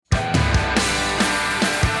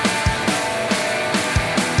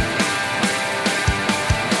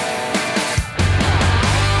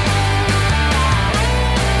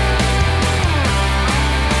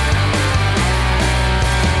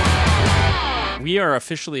We are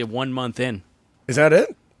officially 1 month in. Is that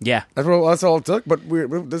it? Yeah. That's all it took. But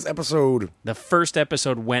this episode. The first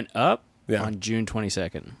episode went up Yeah. on June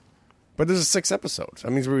 22nd. But this is 6 episodes.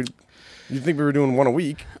 That means you think we were doing one a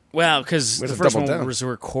week? Well, because We the have to first double one down. was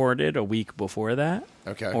recorded a week before that.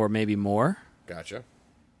 Okay. Or maybe more. Gotcha.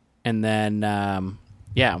 And then,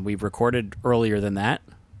 we recorded earlier than that.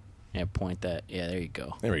 Yeah, point that. Yeah, there you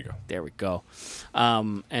go. There we go. There we go.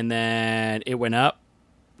 And then it went up.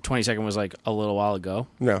 22nd was like a little while ago.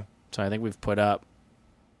 No. So I think we've put up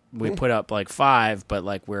like 5, but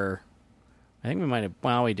like I think we might have,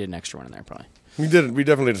 well, we did an extra one in there probably. We did. We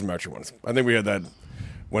definitely did some extra ones. I think we had that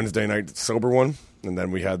Wednesday night sober one, and then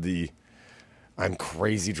we had the I'm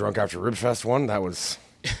crazy drunk after Ribfest one. That was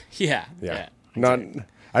Yeah. not.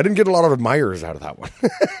 I didn't get a lot of admirers out of that one.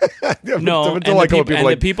 No, Until and, a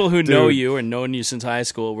the people who know dude. you and known you since high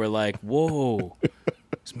school were like, "Whoa,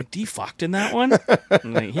 is McD fucked in that one?"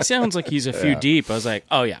 I'm like, he sounds like he's a few deep. I was like,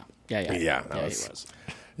 "Oh yeah, Yeah, he was."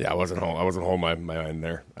 Yeah, I wasn't home my mind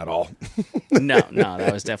there at all. No,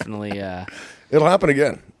 that was definitely. It'll happen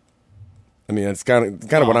again. I mean, it's kind of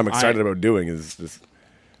what Well, I'm excited about doing is just.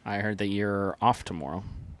 I heard that you're off tomorrow.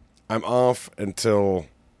 I'm off until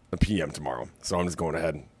the PM tomorrow, so I'm just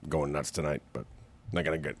going nuts tonight. But I'm not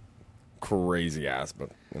gonna get crazy ass. But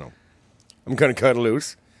I'm gonna cut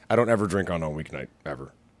loose. I don't ever drink on a weeknight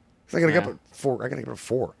ever. 'Cause I gotta get up at 4. I gotta get up at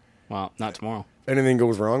 4. Well, not tomorrow. Anything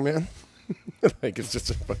goes wrong, man. Like it's just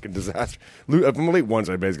a fucking disaster. If I'm late once,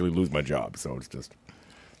 I basically lose my job. So it's just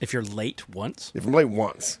If you're late once, if I'm late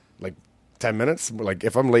once, like 10 minutes. Like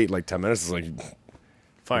if I'm late like 10 minutes, it's like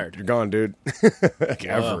fired. you're gone, dude. Like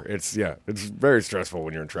ever. It's very stressful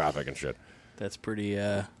when you're in traffic and shit. That's pretty.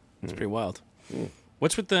 That's pretty wild.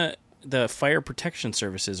 What's with the fire protection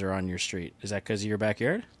services are on your street? Is that because of your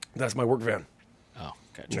backyard? That's my work van. Oh,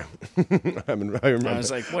 gotcha. I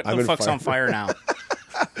was like, what the fuck's on fire now?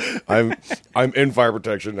 I'm in fire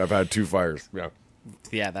protection. I've had 2 fires. Yeah.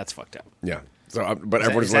 Yeah, that's fucked up. Yeah. So, but Is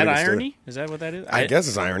everyone's that letting us do it. irony? Is that what that is? I guess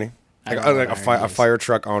it's irony. I Like, don't know like what a irony is. fire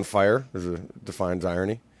truck on fire defines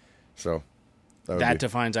irony. So That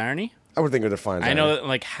defines irony? I would think it defines. I know irony. that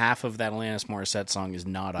like half of that Alanis Morissette song is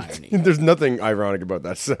not irony. There's nothing ironic about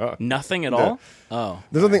that song. Nothing at all? Oh,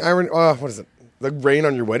 There's nothing ironic. What is it? The rain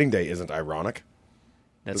on your wedding day isn't ironic.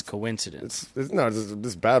 that's coincidence. It's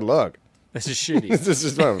just bad luck. This is shitty. It's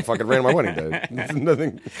just fucking rain on my wedding day. It's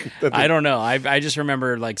nothing. I don't know. I just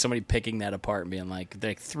remember like somebody picking that apart and being like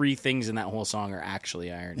 3 things in that whole song are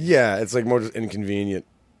actually irony. Yeah, it's like more just inconvenient.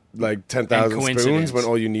 Like 10,000 And spoons coincidence. when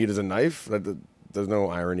all you need is a knife. There's no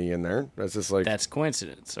irony in there. That's just like That's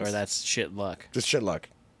coincidence or that's shit luck. just shit luck.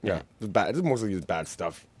 Yeah, it's bad. It's mostly just bad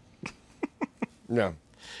stuff. Yeah,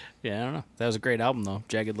 Yeah, I don't know. That was a great album though.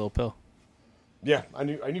 Jagged Little Pill. yeah. I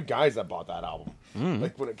knew guys that bought that album.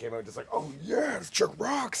 Like when it came out, just like, oh yeah, this chick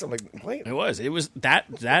rocks. I'm like, wait. It was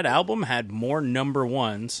that album had more number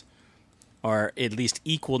ones, or at least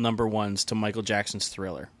equal number ones to Michael Jackson's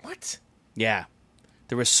Thriller. What? Yeah,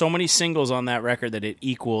 there were so many singles on that record that it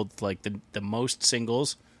equaled like the most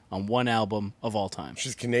singles on one album of all time.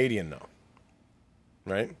 She's Canadian though,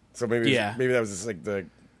 right? So maybe Yeah. maybe that was just like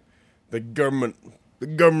the government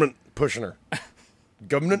pushing her.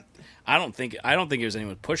 Government. I don't think it was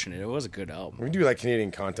anyone pushing it. It was a good album. We do that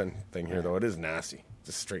Canadian content thing here though. It is nasty,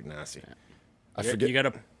 just straight nasty. I forget. You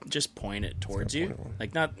gotta just point it towards you,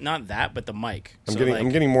 like not that, but the mic. I'm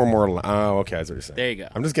getting more and more. Oh, okay, that's what you're saying. There you go.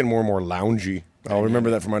 I'm just getting more and more loungy. I'll remember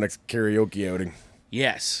that for my next karaoke outing.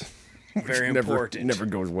 Yes, very Never, important. never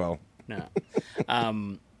goes well. No,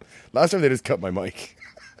 Last time they just cut my mic.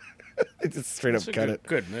 They just straight up that's a cut good, it.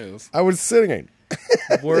 good move. I was singing.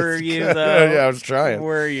 Were you though? Yeah, I was trying.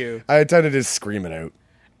 Were you? I intended to scream it out.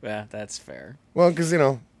 Yeah, that's fair. Well, because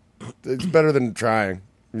it's better than trying.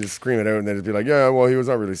 You just scream it out and then just be like, yeah, well, he was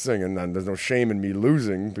not really singing. And there's no shame in me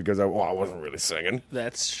losing because I wasn't really singing. I I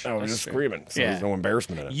was that's just fair. screaming. So Yeah. there's no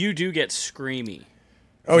embarrassment in it. You do get screamy.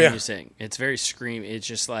 Oh, when yeah. you sing. It's very scream. It's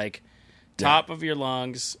just like top of your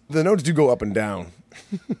lungs. The notes do go up and down.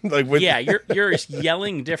 Like with, Yeah, you're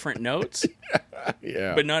yelling different notes,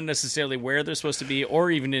 yeah. but not necessarily where they're supposed to be, or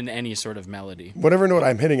even in any sort of melody. Whatever note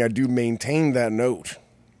I'm hitting, I do maintain that note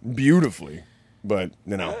beautifully. But,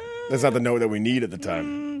 that's not the note that we need at the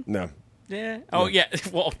time. No. Yeah. Oh yeah.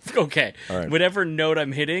 Well, okay. All right. Whatever note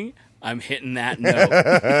I'm hitting that note.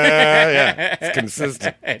 Yeah, it's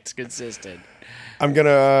consistent. It's consistent. I'm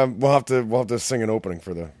gonna. We'll have to sing an opening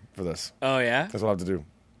for this. Oh yeah. That's what I'll have to do.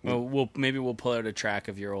 Well, maybe we'll pull out a track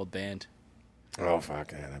of your old band. Oh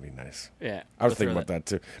fuck, yeah, that'd be nice. Yeah. I was we'll thinking throw about that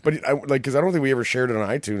too, but because I don't think we ever shared it on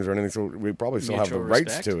iTunes or anything, so we probably still have the Mutual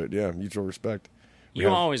rights respect? to it. Yeah, mutual respect. You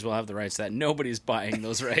always will have the rights to that. Nobody's buying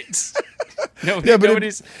those rights. No, Yeah, but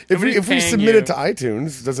nobody's if we paying submit you. it to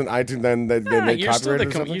iTunes, doesn't iTunes then they make You're still copyright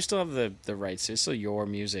or something? you still have the rights. It's still your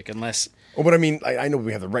music, unless Well, but I mean, I know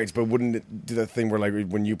we have the rights, but wouldn't it do that thing where like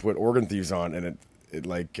when you put Organ Thieves on and it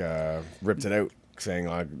like ripped it out, saying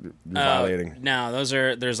like you're violating? No,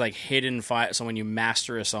 there's like hidden file. So when you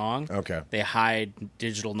master a song, Okay. they hide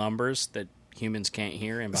digital numbers that humans can't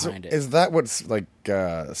hear in So behind it. is that what's like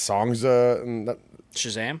songs?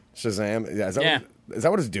 Shazam? Shazam? Yeah, Yeah. Is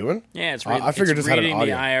that what it's doing? Yeah, it's I figured it's it just had an reading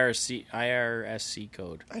audio. the IRSC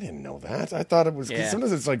code. I didn't know that. I thought it was. 'Cause Yeah.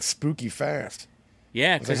 sometimes it's like spooky fast.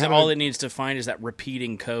 Yeah, because how do all I- it needs to find is that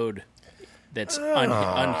repeating code that's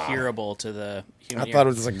unhearable to the human I thought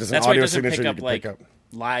ear. it was like just an That's why it audio doesn't signature pick you up could like pick up.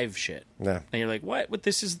 live shit. Yeah. And you're like, what? But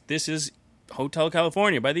this is Hotel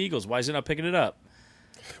California by the Eagles. Why is it not picking it up?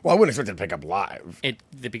 Well, I wouldn't expect it to pick up live.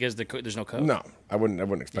 Because there's no code. No, I wouldn't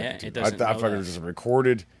expect Yeah, it to. it doesn't I know figured that. it was just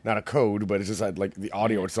recorded, not a code, but it's just like the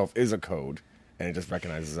audio itself is a code, and it just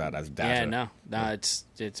recognizes that as data. Yeah, no, it's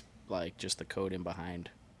like just the code in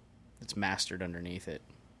behind. It's mastered underneath it.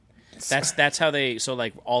 That's how they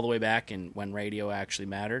like all the way back in when radio actually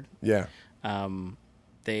mattered. Yeah.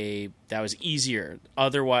 That was easier.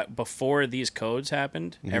 Otherwise, before these codes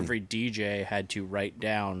happened, Mm-hmm. every DJ had to write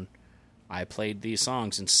down, I played these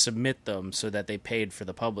songs and submit them so that they paid for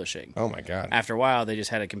the publishing. Oh my god. After a while, they just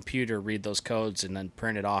had a computer read those codes and then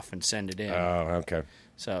print it off and send it in. Oh, okay.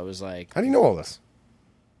 So it was like, How do you know all this?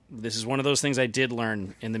 this is one of those things I did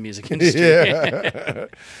learn in the music industry. Yeah.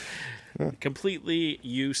 Completely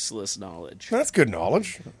useless knowledge. That's good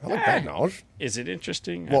knowledge. I like that knowledge. Is it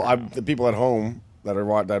interesting? Well, the people at home that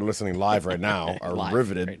are listening live right now are Live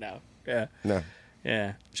riveted. right now. Yeah. No.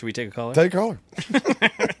 Yeah. Should we take a caller? Take a caller.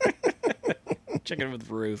 Check in with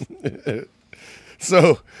Ruth.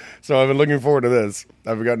 So I've been looking forward to this.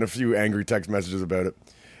 I've gotten a few angry text messages about it.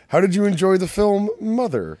 How did you enjoy the film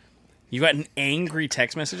Mother? You got an angry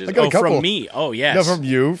text messages? I got a couple. From me. Oh, yes. No, from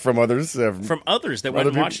you, from others. From others that went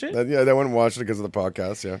and watched it? Yeah, they went and watched it because of the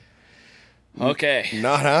podcast, yeah. Okay.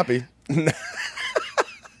 Not happy. I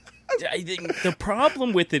think the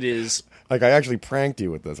problem with it is, Like, I actually pranked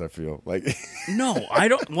you with this, I feel. Like, no, I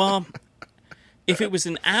don't. Well, if it was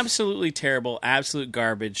an absolutely terrible, absolute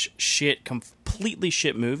garbage, completely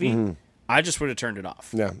shit movie, I just would have turned it off.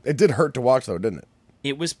 yeah. It did hurt to watch, though, didn't it?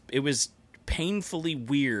 It was painfully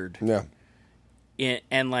weird. Yeah.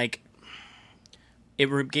 And like,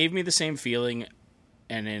 gave me the same feeling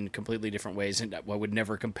and in completely different ways. And I would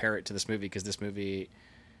never compare it to this movie because this movie,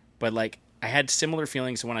 but like, I had similar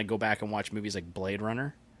feelings when I go back and watch movies like Blade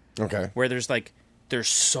Runner, Okay. where there's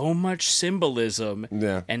so much symbolism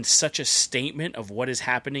Yeah. and such a statement of what is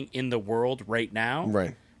happening in the world right now,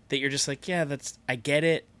 Right. that you're just like, yeah, I get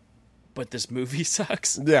it, but this movie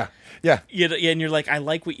sucks. Yeah. Yeah. And you're like, I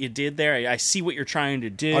like what you did there. I see what you're trying to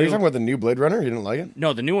do. Are you talking about the new Blade Runner? You didn't like it?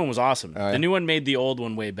 No, the new one was awesome. yeah. The new one made the old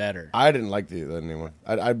one way better. I didn't like the new one.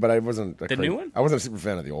 But I wasn't The new one? I wasn't a super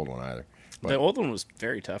fan of the old one either. The old one was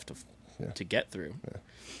very tough to get through.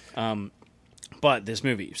 But this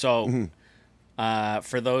movie. So,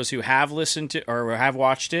 for those who have listened to or have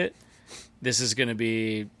watched it, this is going to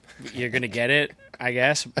be, you're going to get it, I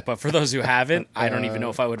guess. But for those who haven't, I don't even know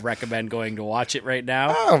if I would recommend going to watch it right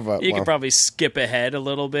now. Oh, but, You well. could probably skip ahead a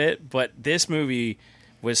little bit. But this movie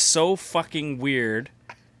was so fucking weird.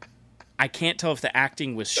 I can't tell if the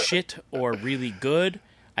acting was shit or really good.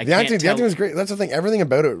 The acting was great. That's the thing. Everything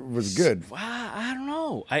about it was good. I don't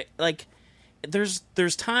know. I like. There's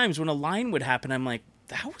times when a line would happen. I'm like,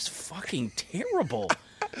 that was fucking terrible.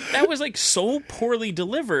 That was like so poorly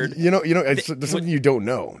delivered. You know, there's something you don't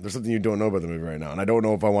know. There's something you don't know about the movie right now, and I don't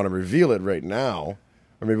know if I want to reveal it right now,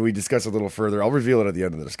 or maybe we discuss it a little further. I'll reveal it at the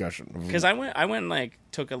end of the discussion. Because I went and like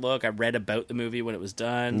took a look. I read about the movie when it was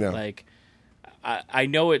done. Yeah. Like, I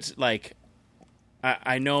know it's like,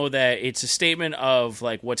 I know that it's a statement of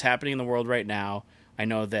like what's happening in the world right now. I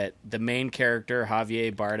know that the main character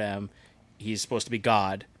Javier Bardem, he's supposed to be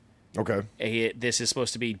God. Okay. This is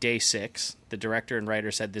supposed to be day 6. The director and writer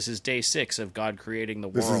said this is day 6 of God creating the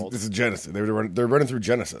world. This is Genesis. They're running through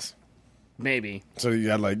Genesis. Maybe So you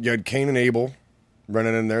had Cain and Abel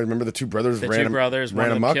running in there. Remember the two brothers? the ran two brothers. One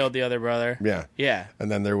ran of them amok? killed the other brother. Yeah. Yeah. And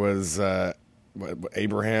then there was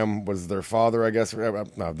Abraham was their father, I guess.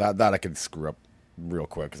 No, that I could screw up real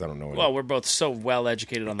quick because I don't know. Well, we're both so well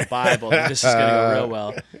educated on the Bible that this is going to go real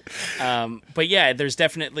well. But yeah, there's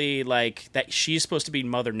definitely like that. She's supposed to be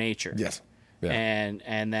Mother Nature. Yes. Yeah.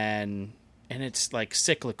 And it's like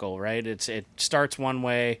cyclical, right? It starts one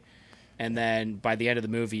way, and then by the end of the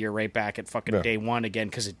movie, you're right back at fucking day 1 again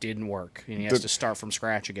because it didn't work, and he has to start from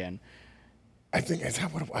scratch again. I think is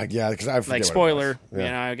that what? Yeah, because I forget Like, what it spoiler. was. Yeah.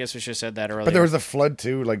 You know, I guess we should have said that earlier. But there was the flood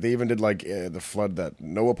too. Like they even did like the flood that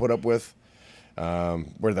Noah put up with,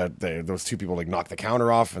 where those two people like knock the counter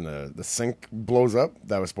off and the sink blows up.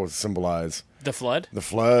 That was supposed to symbolize the flood. the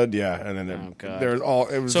flood. Yeah, and then there's all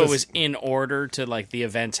it was. So just, it was in order to like the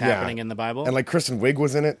events happening in the Bible. And like Kristen Wiig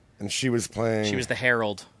was in it, and she was playing. She was the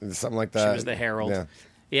herald. Something like that. She was the herald. Yeah.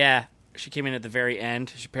 Yeah. She came in at the very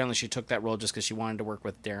end. Apparently, she took that role just because she wanted to work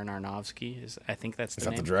with Darren Aronofsky. I think that's the Is that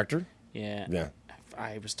name. the director? Yeah. Yeah.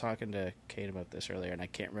 I was talking to Kate about this earlier, and I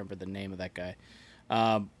can't remember the name of that guy.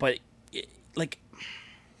 But like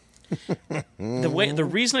the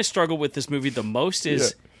reason I struggle with this movie the most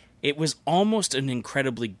is it was almost an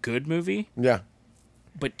incredibly good movie, Yeah.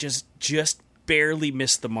 but just barely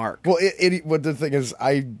missed the mark. Well, what the thing is,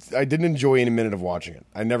 I didn't enjoy any minute of watching it.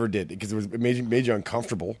 I never did because it made you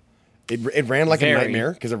uncomfortable. It ran like a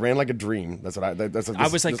nightmare because it ran like a dream. That's what I. That's what I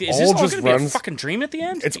was like, is this all going to be a fucking dream at the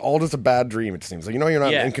end? It's all just a bad dream. It seems like you're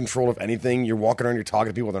not in control of anything. You're walking around, you're talking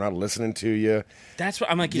to people, they're not listening to you. That's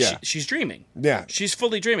what I'm like. She's dreaming. Yeah, she's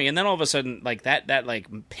fully dreaming, and then all of a sudden, like that like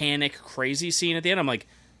panic, crazy scene at the end. I'm like,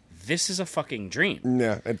 this is a fucking dream.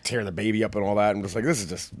 Yeah, and tear the baby up and all that. I'm just like, this is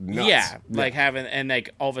just nuts. Yeah, like having and like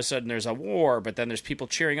all of a sudden there's a war, but then there's people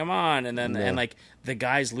cheering him on, and then and like the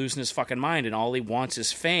guy's losing his fucking mind, and all he wants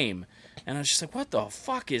is fame. And I was just like, what the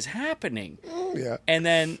fuck is happening? Yeah. And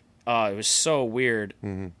then it was so weird.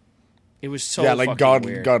 Mm-hmm. It was so like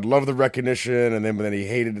fucking God loved the recognition, and then he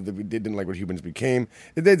hated it. That didn't like what humans became.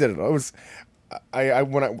 They did it. It was.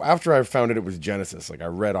 After I found it was Genesis. Like I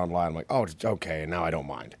read online, I'm like, oh, it's okay, and now I don't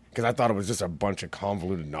mind because I thought it was just a bunch of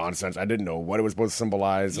convoluted nonsense. I didn't know what it was supposed to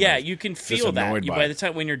symbolize. Yeah, you can feel that. By the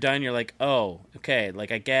time when you're done, you're like, oh, okay,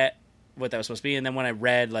 like I get what that was supposed to be. And then when I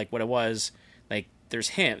read like what it was, like there's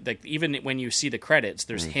him. Like even when you see the credits,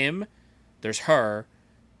 there's him, there's her,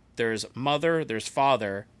 there's mother, there's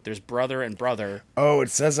father, there's brother and brother. Oh, it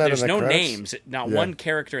says that there's in the no credits? names. Not one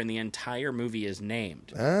character in the entire movie is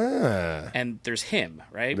named. Ah. And there's him,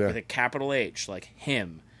 right? Yeah. With a capital H, like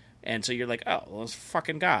him. And so you're like, oh, well, it's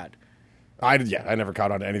fucking God. I never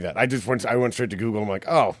caught on to any of that. I went straight to Google. I'm like,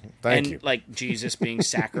 oh, thank you. Like Jesus being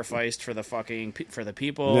sacrificed for the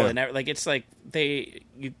people, and like it's like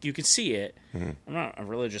you can see it. Mm-hmm. I'm not a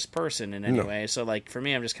religious person in any way, so like for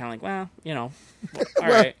me, I'm just kind of like, well, all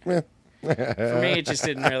right. For me, it just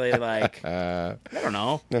didn't really like. I don't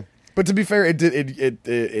know. Yeah. But to be fair,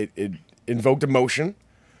 it invoked emotion.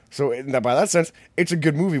 So by that sense, it's a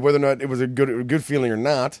good movie, whether or not it was a good feeling or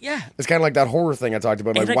not. Yeah. It's kind of like that horror thing I talked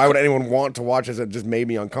about. Like, why would anyone want to watch this? It just made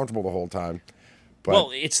me uncomfortable the whole time. But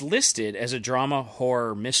well, it's listed as a drama,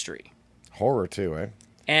 horror, mystery. Horror, too, eh?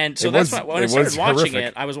 And so that's why when I started watching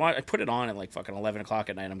it, I put it on at like fucking 11 o'clock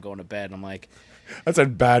at night. I'm going to bed, and I'm like... That's a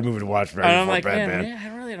bad movie to watch. And I'm like, man,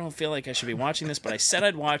 I really don't feel like I should be watching this, but I said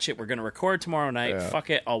I'd watch it. We're going to record tomorrow night. Yeah. Fuck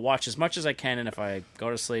it. I'll watch as much as I can, and if I go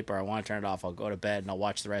to sleep or I want to turn it off, I'll go to bed, and I'll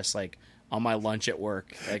watch the rest, like... on my lunch at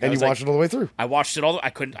work. Like, and you watched it all the way through. I watched it all. I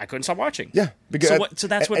couldn't stop watching. Yeah, because so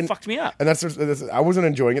that's what fucked me up. And that's I wasn't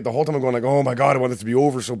enjoying it the whole time. I'm going like, oh my god, I want this to be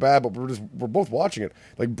over so bad. But we're both watching it.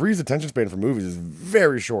 Like Bree's attention span for movies is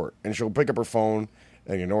very short, and she'll pick up her phone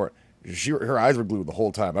and ignore it. Her eyes were glued the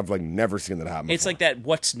whole time. I've like never seen that happen. It's before. like that.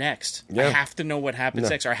 What's next? Yeah. I have to know what happens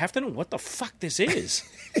next, or I have to know what the fuck this is.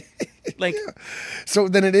 Like, so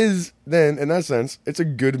then it is. Then in that sense, it's a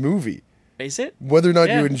good movie. Is it? Whether or not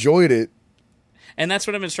you enjoyed it. And that's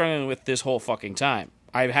what I've been struggling with this whole fucking time.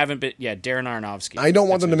 I haven't been... Yeah, Darren Aronofsky. I don't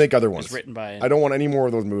want them to make other ones. It's written by... I don't want any more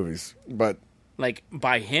of those movies. But... Like,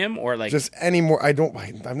 by him or like... Just any more... I've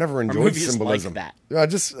never enjoyed symbolism. Like that. I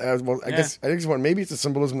guess maybe it's the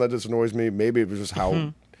symbolism that just annoys me. Maybe it was just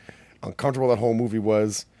how uncomfortable that whole movie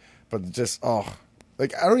was. But just...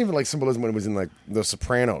 Like, I don't even like symbolism when it was in, like, The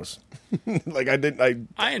Sopranos. Like,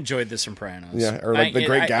 I enjoyed The Sopranos. Yeah, or like The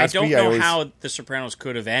Great Gatsby. I don't know how The Sopranos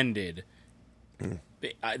could have ended...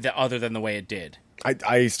 other than the way it did.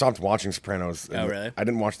 I stopped watching Sopranos. Oh, really? I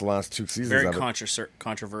didn't watch the last 2 seasons Very of it.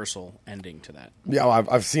 controversial ending to that. Yeah, well,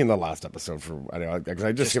 I've seen the last episode because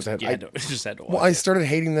I just skipped ahead. Yeah, just had to watch I started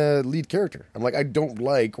hating the lead character. I'm like, I don't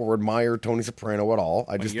like or admire Tony Soprano at all.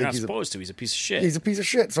 I just you're think not supposed to. He's a piece of shit. He's a piece of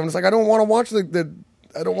shit. So I'm just like, I don't want to watch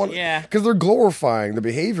I don't want... Yeah. Because they're glorifying the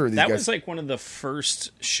behavior of these guys. That was like one of the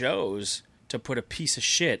first shows... to put a piece of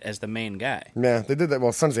shit as the main guy. Yeah, they did that.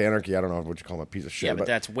 Well, Sons of Anarchy, I don't know what you call him, a piece of shit. Yeah, but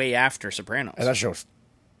that's way after Sopranos. And that show's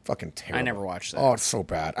fucking terrible. I never watched that. Oh, it's so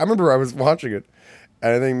bad. I remember I was watching it,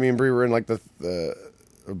 and I think me and Bree were in like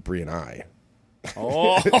Bree and I.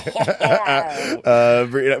 Oh.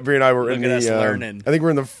 Bree and I were Look in at the... us learning. I think we're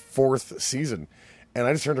in the 4th season. And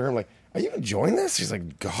I just turned to her and I'm like, are you enjoying this? She's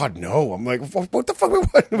like, God, no. I'm like, what the fuck?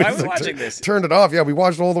 Why are we watching this? Turned it off. Yeah, we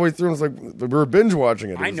watched it all the way through. And it's like, we were binge watching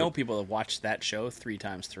it. I know people that watched that show 3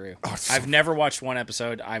 times through. Oh, I've never watched one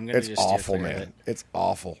episode. I'm going to just... It's awful, man. It's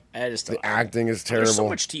awful. The acting is terrible. There's so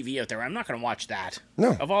much TV out there. I'm not going to watch that.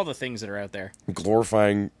 No. Of all the things that are out there.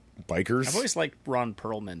 Glorifying bikers. I've always liked Ron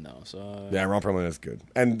Perlman, though. So yeah, Ron Perlman is good.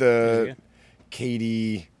 And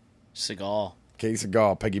Katie Seagal. Katie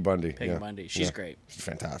Seagal, Peggy Bundy. Peggy Bundy. She's great. She's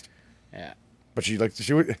fantastic. Yeah. But she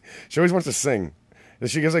always wants to sing.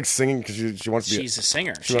 She gets like singing because she wants to be. She's a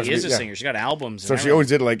singer. She is a singer. She got albums. So she always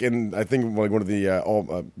did like in I think like one of the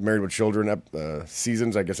all Married with Children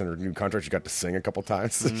seasons. I guess in her new contract she got to sing a couple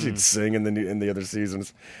times. She'd sing in the other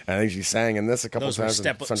seasons. And I think she sang in this a couple times.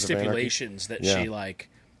 Those were stipulations that she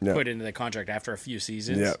put into the contract after a few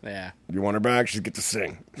seasons. Yeah. You want her back? She'd get to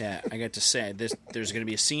sing. Yeah, I get to say this. There's going to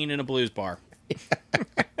be a scene in a blues bar.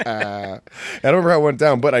 I don't remember how it went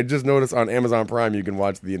down, but I just noticed on Amazon Prime you can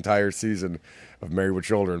watch the entire season of Married with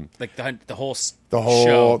Children, like the whole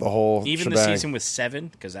show, the whole even shebang. the season with 7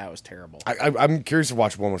 because that was terrible. I'm curious to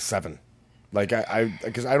watch one with 7, like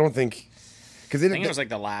because I don't think because I think it was like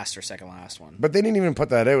the last or second last one, but they didn't even put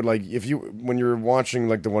that out. Like when you're watching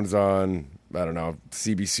like the ones on I don't know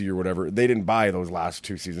CBC or whatever, they didn't buy those last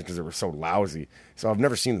 2 seasons because they were so lousy. So I've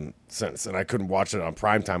never seen them since, and I couldn't watch it on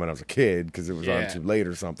primetime when I was a kid because it was on too late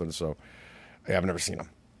or something. So yeah, I've never seen them.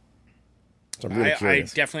 So I'm really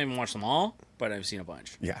curious. I definitely haven't watched them all, but I've seen a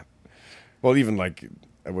bunch. Yeah. Well, even like,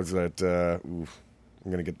 was that, I'm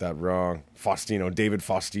going to get that wrong. David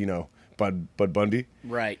Faustino, Bud Bundy.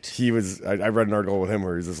 Right. He was, I read an article with him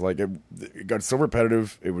where he's just like, it got so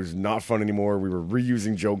repetitive, it was not fun anymore. We were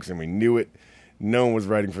reusing jokes and we knew it. No one was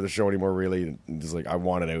writing for the show anymore, really. And just like, I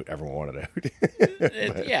wanted out, everyone wanted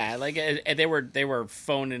out. Yeah, like they were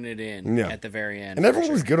phoning it in at the very end. And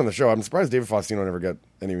everyone was good on the show. I'm surprised David Faustino never got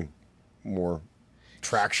any more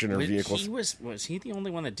traction or vehicles. Was he the only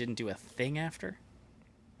one that didn't do a thing after?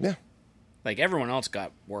 Yeah. Like everyone else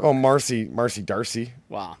got work. Oh, Marcy Darcy.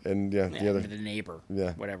 Wow. And the other the neighbor.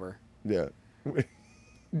 Yeah. Whatever. Yeah.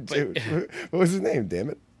 Dude, what was his name? Damn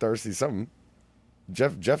it, Darcy something.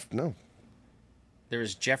 Jeff. No. There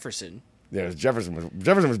was Jefferson. Yeah, Jefferson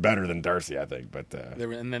was better than Darcy, I think. But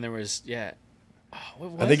and then there was Oh,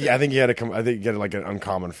 what was I think he had like an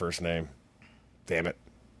uncommon first name. Damn it.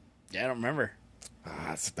 Yeah, I don't remember.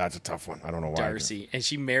 That's a tough one. I don't know why. Darcy, and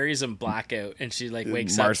she marries him blackout, and she like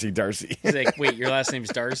wakes Marcy up. Darcy. She's like, "Wait, your last name's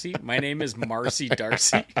Darcy? My name is Marcy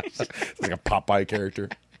Darcy." It's like a Popeye character.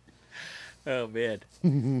 Oh man.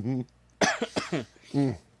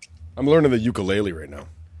 I'm learning the ukulele right now.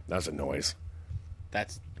 That's a noise.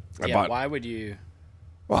 Why would you?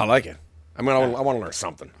 Well, I like it. I mean, I want to learn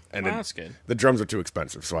something. And that's good. The drums are too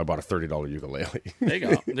expensive, so I bought a $30 ukulele. There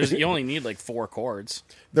you go. You only need like 4 chords.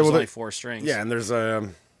 There's only 4 strings. Yeah, and there's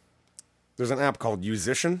an app called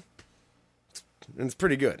Musician, and it's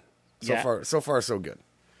pretty good. So far, so good.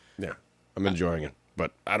 Yeah, I'm enjoying it.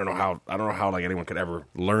 But I don't know how like anyone could ever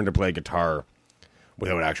learn to play guitar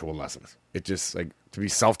without actual lessons. It just like to be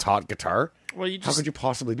self-taught guitar. Well, how could you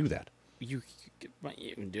possibly do that? You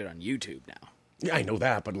can do it on YouTube now. Yeah, I know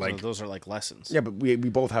that, but like those are like lessons. Yeah, but we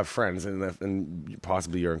both have friends, and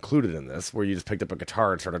possibly you're included in this, where you just picked up a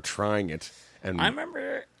guitar and started trying it. And I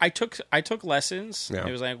remember I took lessons. Yeah.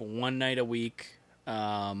 It was like one night a week,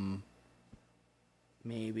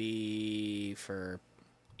 maybe for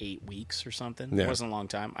 8 weeks or something. Yeah. It wasn't a long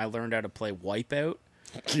time. I learned how to play Wipeout.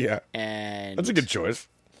 Yeah, and that's a good choice.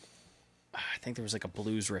 I think there was like a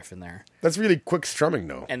blues riff in there. That's really quick strumming,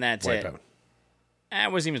 though. And that's Wipeout. It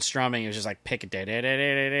wasn't even strumming. It was just like pick it.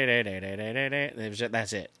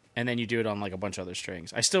 That's it. And then you do it on like a bunch of other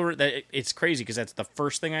strings. It's crazy because that's the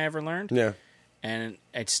first thing I ever learned. Yeah. And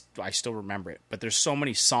I still remember it. But there's so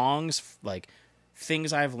many songs, like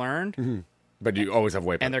things I've learned. Mm-hmm. But you always have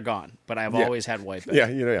Wipeout. And they're gone. But I've always had Wipeout. Yeah,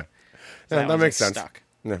 yeah. So that makes sense. Stuck.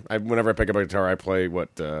 Yeah. Whenever I pick up a guitar, I play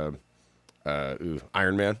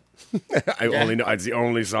Iron Man. I only know it's the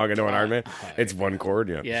only song I know on Iron Man. It's one chord,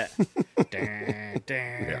 yeah. Yeah.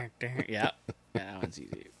 Yeah. That one's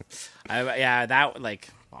easy. That like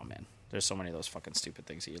oh man, there's so many of those fucking stupid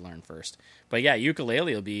things that you learn first. But yeah,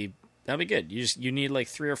 ukulele that'll be good. You need like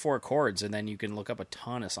 3 or 4 chords and then you can look up a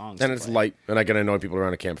ton of songs. And it's light and I can annoy people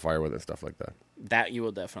around a campfire with it and stuff like that. That you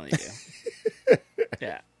will definitely do.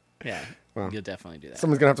 Yeah. Yeah. Well, you'll definitely do that.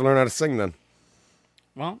 Someone's gonna have to learn how to sing then.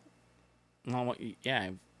 Well, yeah,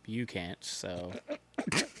 you can't, so...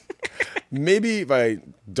 Maybe if I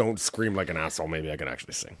don't scream like an asshole, maybe I can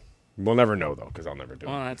actually sing. We'll never know, though, because I'll never do it.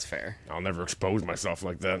 Well, that's fair. I'll never expose myself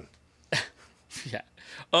like that. Yeah.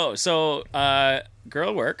 Oh, so, girl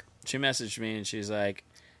at work, she messaged me, and she's like,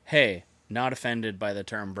 hey, not offended by the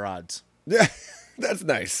term broads. Yeah, that's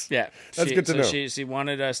nice. Yeah. That's good to know. She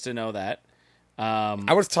wanted us to know that.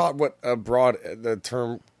 I was taught what a broad the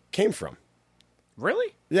term came from.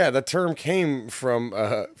 Really? Yeah, the term came from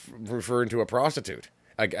referring to a prostitute.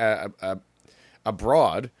 Like a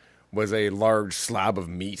broad was a large slab of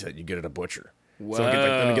meat that you get at a butcher. Whoa. So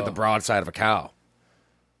let me get the broad side of a cow,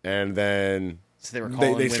 and then So they were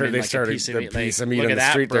calling women started like a piece of the meat. piece Like, of meat look on at the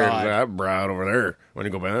that street broad. there. That broad over there. When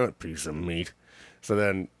you go by that piece of meat, so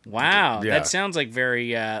then Wow, Yeah. that sounds like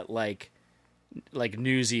very like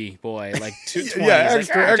newsy boy, like 220. yeah, He's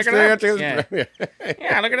like, extra, "Ah, extra, check it out." extra. Yeah.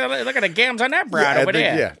 Yeah, look at the gams on that broad I over think-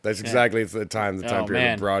 there. Yeah, that's exactly the time Oh, period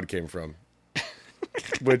man. the broad came from.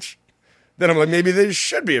 Which then I'm like, maybe they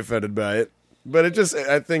should be offended by it, but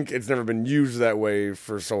I think it's never been used that way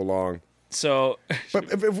for so long. So But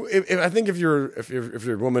if I think if you're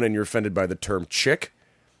a woman and you're offended by the term chick,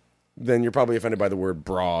 then you're probably offended by the word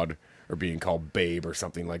broad or being called babe or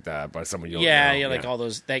something like that by someone you don't know. yeah, like all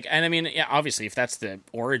those like, and I mean, yeah, obviously, if that's the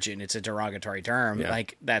origin, it's a derogatory term. Yeah.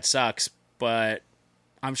 Like that sucks, but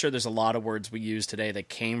I'm sure there's a lot of words we use today that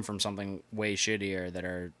came from something way shittier that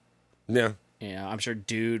are. Yeah. You know, I'm sure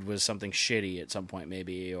dude was something shitty at some point,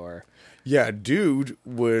 maybe, or Yeah, a dude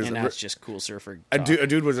was and now it's just cool surfer. a talk.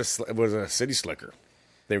 dude was a city slicker.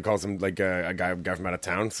 They would call him like a guy from out of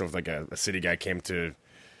town. So if like a city guy came to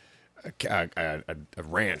a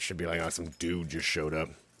ranch, it'd be like, oh, some dude just showed up.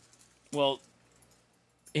 Well,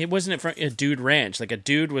 it wasn't from a dude ranch. Like a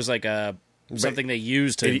dude was like something they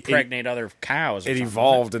used to impregnate other cows. Or It something.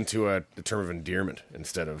 evolved into a term of endearment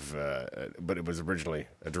instead of, but it was originally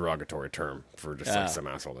a derogatory term for just like some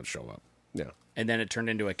asshole that show up. Yeah, And then it turned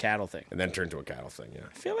into a cattle thing. and then turned to a cattle thing. Yeah,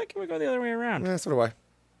 I feel like it would go the other way around. yeah, so do I. Oh,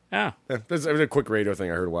 Yeah, it was a quick radio thing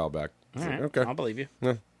I heard a while back. all right. Okay, I'll believe you.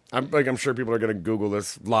 yeah. I'm sure people are going to Google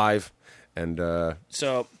this live, and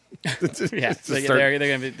So, yeah, so start- they're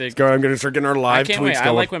going to be. I'm going to start getting our I live can't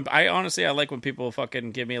tweets wait. going. I honestly like when people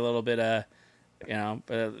fucking give me a little bit of,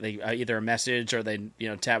 they either a message or they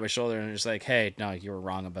tap my shoulder and they're just like, hey, no, you were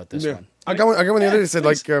wrong about this Yeah. one. I got one the other day that said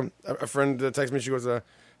please. like a friend texted me. She goes,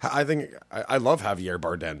 I think I love Javier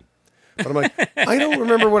Bardem, but I'm like, I don't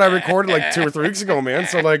remember what I recorded like 2 or 3 weeks ago, man.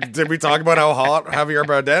 So like, did we talk about how hot Javier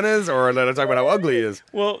Bardem is, or did I talk about how ugly he is?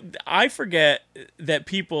 Well, I forget that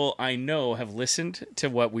people I know have listened to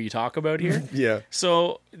what we talk about here. Yeah,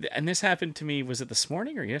 So, and this happened to me, was it this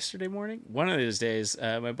morning or yesterday morning? One of those days,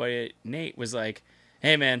 my buddy Nate was like,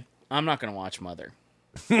 hey man, I'm not going to watch Mother.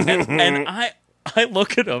 and I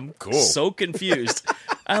look at him Cool. so confused.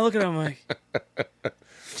 I look at him like,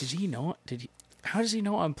 how does he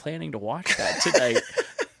know I'm planning to watch that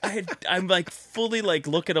tonight? I'm like fully like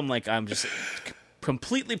look at him like I'm just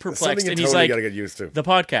completely perplexed. something you And he's totally like, got to get used to. the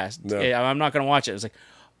podcast. No. Yeah, I'm not going to watch it. I was like,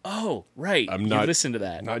 oh, right. I'm You not- listened to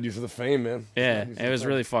that. Not used to the fame, man. Yeah, Not used to it the was fame.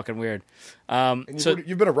 really fucking weird. And So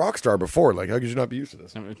you've been a rock star before. Like, how could you not be used to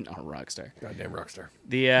this? I'm not a rock star. Goddamn rock star.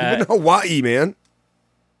 The You've been to Hawaii, man.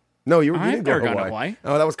 No, you I've didn't go never to gone to Hawaii.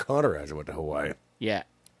 Hawaii. Oh, that was Connor as I went to Hawaii. yeah,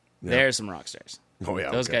 there's some rock stars. Oh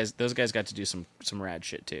yeah, Those okay. guys got to do some rad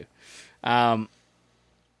shit too.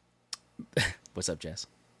 What's up, Jess?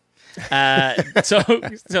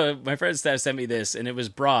 So my friend Steph sent me this, and it was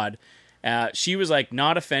broad. She was like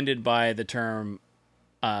not offended by the term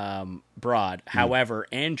broad. However,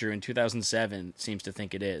 Andrew in 2007 seems to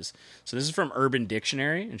think it is. So this is from Urban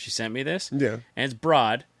Dictionary, and she sent me this. Yeah. And it's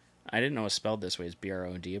broad. I didn't know it was spelled this way. It's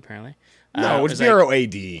BROD apparently. No, it's like-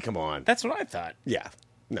 BROAD. Come on. That's what I thought. Yeah.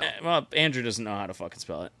 No. Well, Andrew doesn't know how to fucking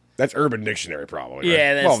spell it. That's Urban Dictionary, probably. Right?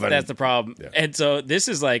 Yeah, that's, Well, then- that's the problem. yeah. And so this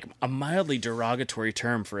is like a mildly derogatory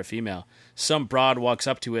term for a female. Some broad walks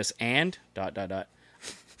up to us and ...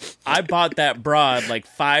 I bought that broad like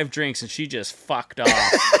 5 drinks and she just fucked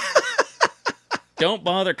off. Don't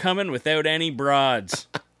bother coming without any broads.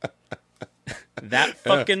 That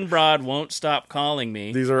fucking broad won't stop calling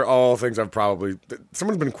me. These are all things I've probably.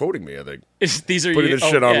 Someone's been quoting me, I think. These are Putting you- this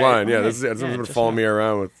shit yeah. online. Yeah, Oh, this is someone's been just following me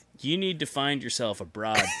around with. You need to find yourself a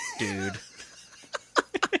broad, dude.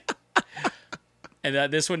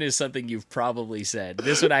 And this one is something you've probably said.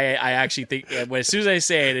 This one I actually think, as soon as I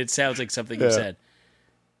say it, it sounds like something you Yeah. said.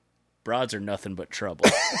 Broads are nothing but trouble.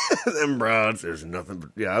 Them broads, there's nothing but.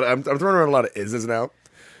 Yeah, I'm throwing around a lot of is's now.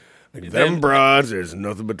 Like, them Them- broads, there's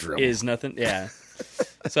nothing but trouble. Is nothing, yeah.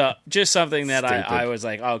 So just something that Stupid. I was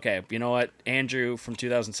like, okay, you know what? Andrew from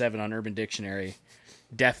 2007 on Urban Dictionary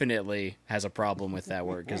definitely has a problem with that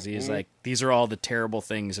word because he's like, these are all the terrible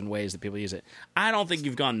things and ways that people use it. I don't think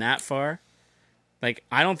you've gone that far. Like,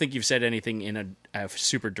 I don't think you've said anything in a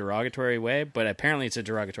super derogatory way, but apparently it's a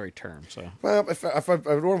derogatory term. So Well, if I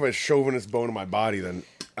don't have a chauvinist bone in my body, then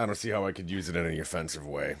I don't see how I could use it in any offensive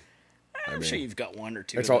way. I'm sure you've got one or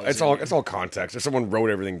two. It's of all those it's in all there. it's all context. If someone wrote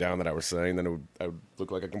everything down that I was saying, then I would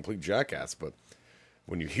look like a complete jackass. But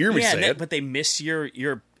when you hear me say it, but they miss your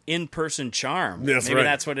in-person charm. That's Maybe right.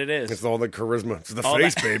 that's what it is. It's all the charisma. It's the All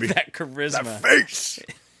face, that, baby. That charisma. That face.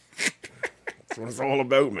 That's what it's all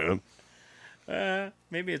about, man.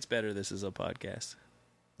 Maybe it's better this is a podcast.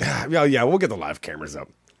 Yeah, we'll get the live cameras up.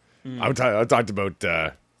 I talked about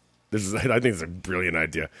this is. I think it's a brilliant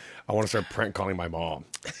idea. I want to start prank calling my mom.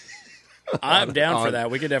 I'm down for that.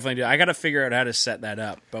 We could definitely do it. I got to figure out how to set that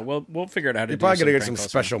up, but we'll figure out how to You're do probably gonna get prank some calls.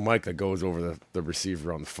 special mic that goes over the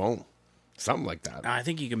receiver on the phone, something like that. I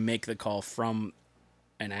think you can make the call from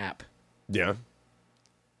an app. Yeah,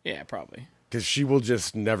 Yeah, probably. because she will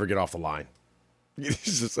just never get off the line.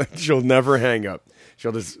 It's just like, she'll never hang up.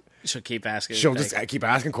 She'll just Keep asking. keep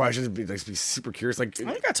asking questions. Be super curious. Like,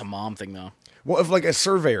 I think that's a mom thing, though. well, if like a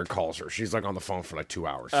surveyor calls her, she's like on the phone for like 2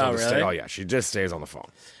 hours. She'll just really? oh yeah, she just stays on the phone.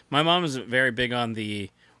 My mom is very big on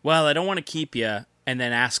well, I don't want to keep you, and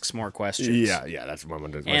then asks more questions. Yeah, that's what my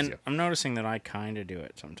mom does. And I'm noticing that I kind of do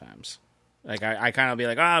it sometimes. Like I kind of be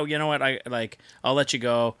like, oh, you know what? I'll let you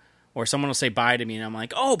go, or someone will say bye to me, and I'm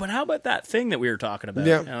like, oh, but how about that thing that we were talking about?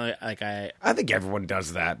 Yeah. And I think everyone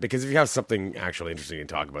does that because if you have something actually interesting to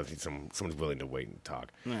talk about, someone's willing to wait and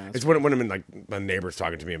talk. Yeah, it's when I'm in like my neighbor's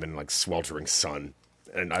talking to me, I'm in like sweltering sun,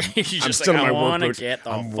 and I'm You're I'm just still like, in I my work wanna boots. get the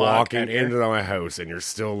I'm fuck walking out here. into my house, and you're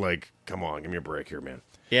still like, come on, give me a break here, man.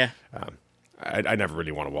 yeah. I never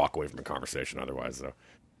really want to walk away from a conversation otherwise, though.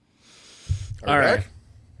 All right.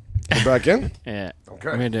 We're back in. Yeah.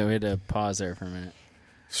 Okay. We had to pause there for a minute.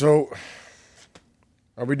 So,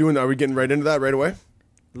 are we getting right into that right away?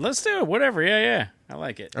 Let's do it. Whatever. Yeah. I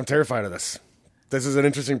like it. I'm terrified of this. This is an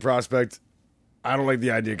interesting prospect. I don't like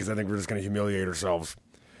the idea because I think we're just going to humiliate ourselves.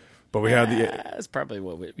 But we had That's probably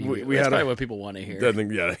what we that's had probably what people want to hear. I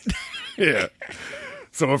think, yeah. Yeah.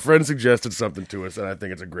 So a friend suggested something to us, and I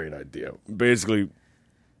think it's a great idea. Basically,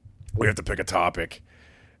 we have to pick a topic,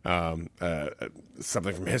 something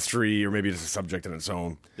from history, or maybe just a subject in its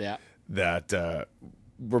own Yeah. that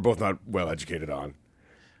we're both not well educated on.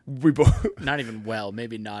 We both, Not even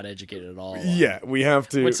maybe not educated at all. yeah, we have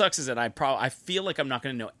to. What sucks is that I feel like I'm not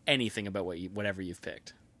going to know anything about whatever you've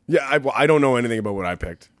picked. Yeah, I don't know anything about what I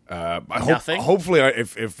picked. Nothing? Hopefully,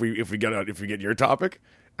 if we get your topic,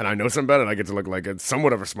 and I know something about it, I get to look like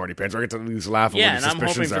somewhat of a smarty pants, or I get to at least laugh at Yeah, what and your I'm hoping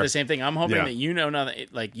suspicions for are. the same thing. I'm hoping Yeah. that you know nothing,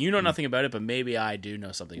 nothing about it, but maybe I do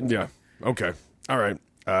know something about Yeah. it. Okay. All right.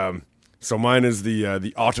 So mine is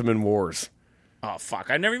the Ottoman Wars. Oh, fuck.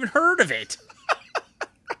 I never even heard of it.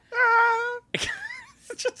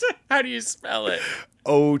 How do you spell it?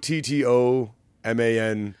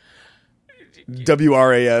 OTTOMANWRAS.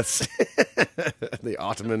 The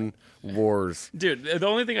Ottoman Wars. Dude, the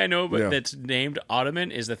only thing I know about Yeah. that's named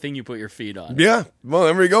Ottoman is the thing you put your feet on. Yeah. Well,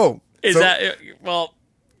 there we go. Is So- that, well...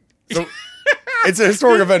 so it's a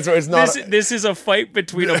historic event, so it's not. This is a fight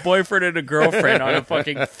between a boyfriend and a girlfriend on a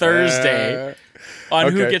fucking Thursday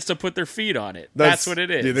on who Okay. gets to put their feet on it. That's what it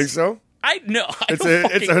is. Do you think so? I know. It's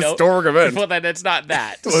a historic event. Well, that's not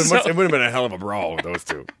that. Well, it So- would have been a hell of a brawl with those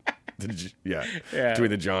two. Yeah. Between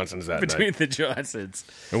the Johnsons that between night. the Johnsons.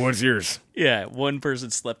 And what's yours? Yeah, one person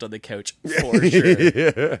slept on the couch for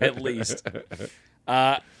sure, at least.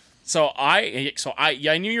 So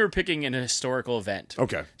I knew you were picking an historical event.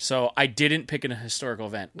 Okay. So I didn't pick a historical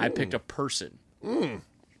event. I picked a person.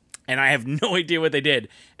 And I have no idea what they did.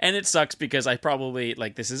 And it sucks because I probably,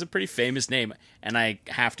 this is a pretty famous name. And I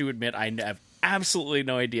have to admit, I have absolutely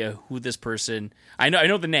no idea who this person... I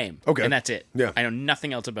know the name. Okay. And that's it. Yeah. I know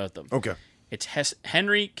nothing else about them. Okay. It's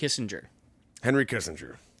Henry Kissinger. Henry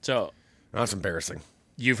Kissinger. So, That's embarrassing.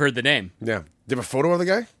 you've heard the name. Yeah. Do you have a photo of the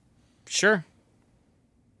guy? Sure.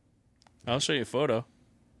 I'll show you a photo.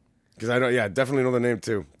 Because definitely know the name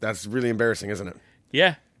too. That's really embarrassing, isn't it?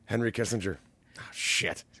 Yeah. Henry Kissinger. Oh,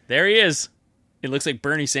 shit. There he is. It looks like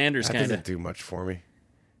Bernie Sanders, That kind doesn't of. do much for me.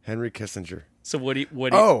 Henry Kissinger. So what do you...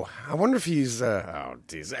 Oh, I wonder if he's...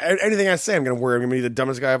 geez. Anything I say, I'm going to be the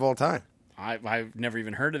dumbest guy of all time. I've never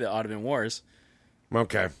even heard of the Ottoman Wars.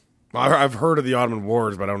 Okay. I've heard of the Ottoman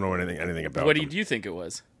Wars, but I don't know anything about What them. do you think it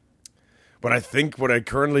was? What I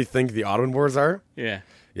currently think the Ottoman Wars are? Yeah.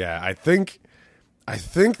 Yeah, I think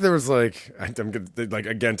there was I'm gonna,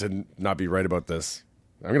 again, to not be right about this.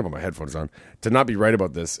 I'm going to put my headphones on. To not be right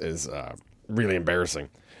about this is really embarrassing.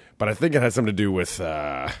 But I think it has something to do with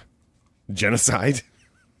genocide.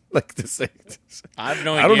 To say. I have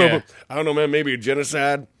no idea. I don't know, man. Maybe a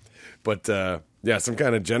genocide. But some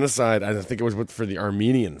kind of genocide. I think it was for the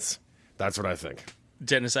Armenians. That's what I think.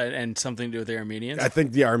 Genocide and something to do with the Armenians? I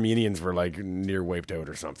think the Armenians were near wiped out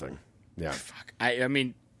or something. Yeah. I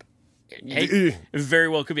mean, Hey, it very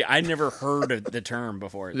well could be. I never heard of the term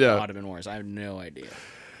before. Yeah. The Ottoman Wars. I have no idea.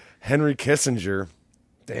 Henry Kissinger.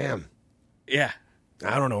 Damn. Yeah.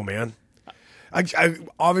 I don't know, man. I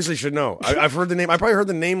obviously should know. I've heard the name. I probably heard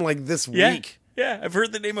the name like this Yeah. week. Yeah. I've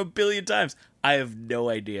heard the name a billion times. I have no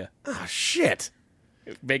idea. Oh, shit.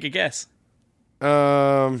 Make a guess.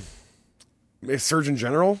 Surgeon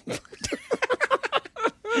General?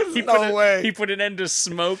 He No way. He put an end to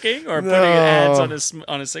smoking or No. putting ads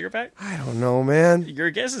on his cigarette pack. I don't know, man. Your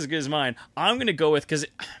guess is as good as mine. I'm going to go with because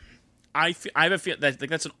I have a feel that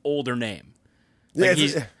that's an older name. Like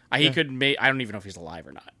Yeah, he could make. I don't even know if he's alive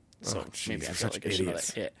or not. So jeez, maybe I you're feel such like I should know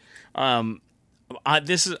idiots. that.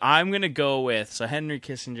 Yeah. I'm going to go with Henry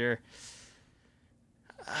Kissinger.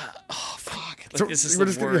 Fuck! Like, So this is we're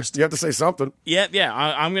the just- worst. You have to say something. Yeah.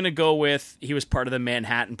 I'm going to go with he was part of the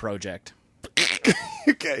Manhattan Project.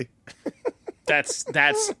 Okay. That's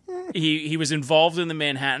he was involved in the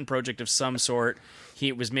Manhattan Project of some sort.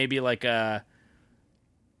 He was maybe like a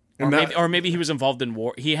or maybe he was involved in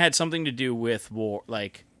war. He had something to do with war,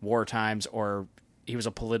 like war times, or he was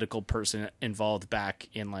a political person involved back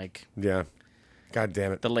in like Yeah. God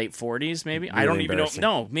damn it. the late 40s. Maybe I Really don't even know. embarrassing.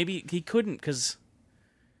 No, maybe he couldn't because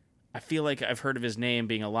I feel like I've heard of his name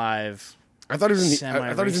being alive. I thought he was in the.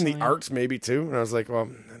 I thought he was in the Semi-recently. arts maybe too, and I was like, well,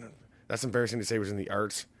 that's embarrassing to say he was in the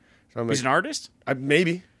arts. So I'm like, He's an artist.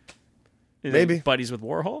 maybe. Is Maybe. he buddies with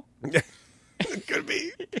Warhol. It could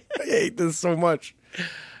be. I hate this so much.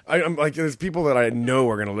 I'm like, there's people that I know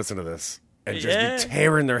are going to listen to this and just Yeah. be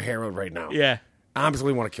tearing their hair out right now. Yeah.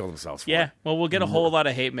 Absolutely want to kill themselves. For Yeah, it. well, we'll get a whole lot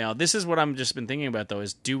of hate mail. This is what I'm just been thinking about, though: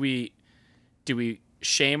 is do we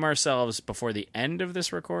shame ourselves before the end of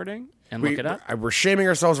this recording and look it up, We're shaming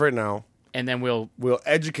ourselves right now. and then we'll We'll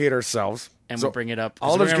educate ourselves. So we'll bring it up. 'Cause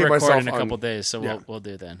I'll we're gonna educate record myself in a on- couple days, so yeah. we'll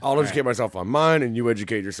do then. I'll All educate myself on mine, and you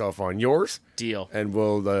educate yourself on yours, right, deal. and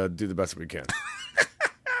we'll do the best we can.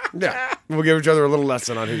 Yeah, we'll give each other a little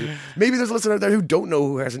lesson on who. Maybe there's a listener out there who don't know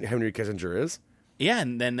who Henry Kissinger is, Yeah,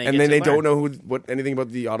 and then they and get then to they learn. don't know anything about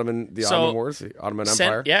the Ottoman Wars, the Ottoman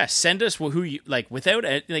Empire. Send us who you like. Without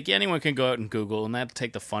it, like anyone can go out and Google, and that'll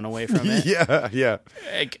take the fun away from it. Yeah.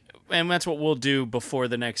 Like, and that's what we'll do before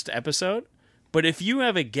the next episode. But if you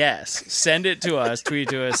have a guess, send it to us, tweet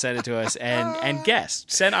to us, send it to us, and guess.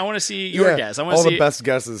 I want to see your Yeah, guess. I want to all see the best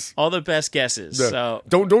guesses. all the best guesses. Yeah. So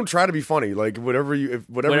don't try to be funny. Like whatever you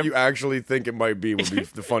Whatever- you actually think it might be would be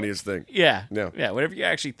the funniest thing. yeah, Yeah. whatever you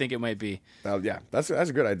actually think it might be. Yeah, that's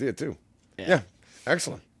a good idea too. Yeah. Yeah,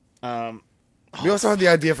 excellent. We also had the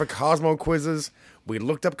idea for Cosmo quizzes. We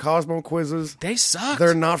looked up Cosmo quizzes. They suck.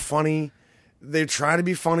 They're not funny. They try to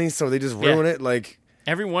be funny, so they just ruin it. Like,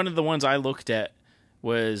 Every one of the ones I looked at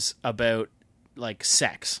was about like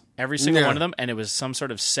sex. Every single Yeah. one of them, and it was some sort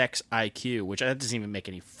of sex IQ, which that doesn't even make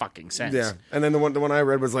any fucking sense. yeah. And then the one I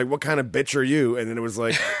read was like, "What kind of bitch are you?" And then it was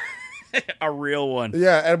like, A real one.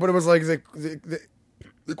 yeah. But it was like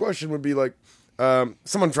the question would be like,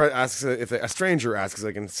 someone asks if a stranger asks if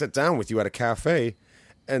they can sit down with you at a cafe,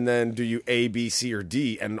 and then do you A, B, C, or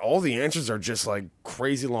D? And all the answers are just like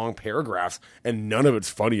crazy long paragraphs, and none of it's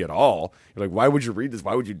funny at all. You're like, why would you read this?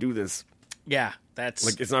 Why would you do this? Yeah, that's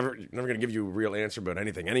Like, it's never going to give you a real answer about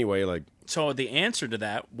anything anyway. Like, so. The answer to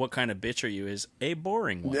that, what kind of bitch are you, is a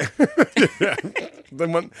boring one.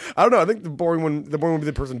 then one, I don't know. I think the boring one would be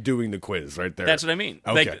the person doing the quiz right there. That's what I mean.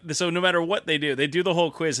 Okay. Like, so no matter what they do the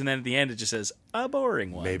whole quiz, and then at the end it just says a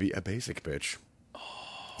boring one. Maybe a basic bitch.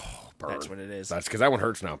 Oh, burn. That's what it is. That's because that one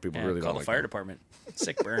hurts now. People Yeah, really call don't the like fire that. department.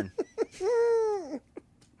 Sick burn.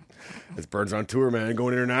 It's Burns on tour, man.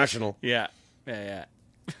 Going international. Yeah. Yeah.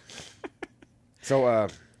 So, on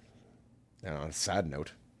a sad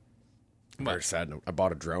note, very What? sad note, I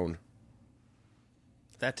bought a drone.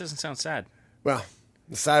 That doesn't sound sad. Well,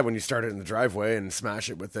 it's sad when you start it in the driveway and smash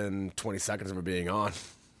it within 20 seconds of it being on.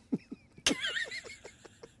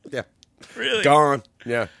 Yeah. Really? Gone.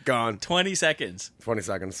 Yeah, gone. 20 seconds. 20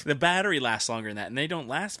 seconds. The battery lasts longer than that, and they don't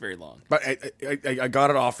last very long. But I got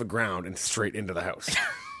it off the ground and straight into the house.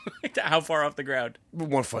 How far off the ground?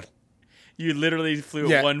 1 foot. You literally flew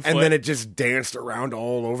Yeah, at 1 foot. and then it just danced around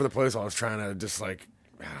all over the place. I was trying to just like,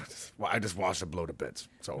 I just watched it blow to bits.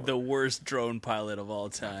 So the worst drone pilot of all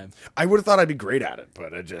time. I would have thought I'd be great at it,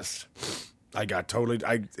 but I got totally.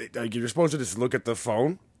 You're supposed to just look at the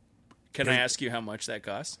phone. Can I ask you how much that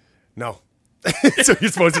cost? No. So you're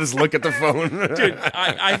supposed to just look at the phone. Dude,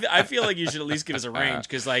 I feel like you should at least give us a range,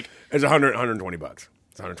 because like, It's 120 bucks.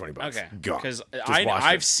 It's 120 bucks. okay, Go. because Just watch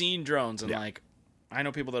I've it. seen drones and like I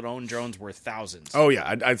know people that own drones worth thousands. Oh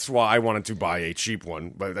yeah, that's why I wanted to buy a cheap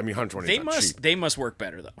one. But I mean, 120. They must work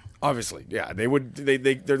better though. Obviously, yeah, they would.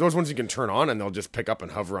 They're those ones you can turn on and they'll just pick up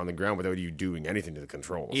and hover on the ground without you doing anything to the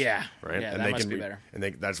controls. Yeah, right. Yeah, and that they must can be better. And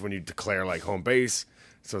that's when you declare like home base.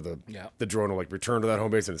 So the Yeah. drone will like return to that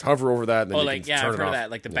home base and it's hover over that. And then Oh, you like can turn I've it heard of off.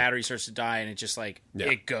 that. Like the battery starts to die and it just like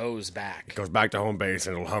it goes back. It goes back to home base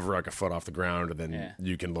and it'll hover like a foot off the ground, and then Yeah.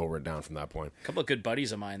 you can lower it down from that point. A couple of good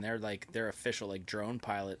buddies of mine, they're official like drone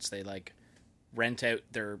pilots. They like rent out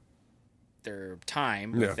their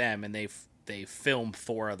time with them, and they film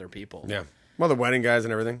for other people. Yeah. Well, the wedding guys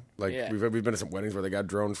and everything. Like Yeah. we've been to some weddings where they got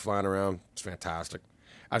drones flying around. It's fantastic.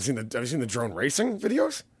 Have you seen the drone racing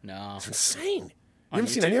videos? No, It's insane. You On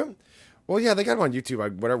haven't seen YouTube? any of them? Well, yeah, they got them on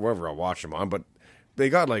YouTube. Wherever I watch them on, but they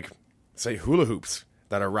got like, say, hula hoops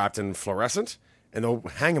that are wrapped in fluorescent, and they'll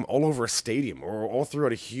hang them all over a stadium or all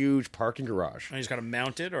throughout a huge parking garage. you just got to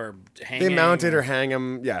mount it or hang. They mount it or hang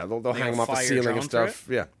them. Yeah, they'll hang gonna them off the fly your ceiling drone and stuff.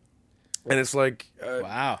 Yeah, and it's like,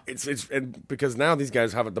 Wow. it's and because now these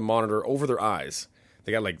guys have the monitor over their eyes.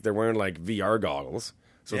 They got like they're wearing like VR goggles,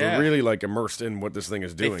 so Yeah. they're really like immersed in what this thing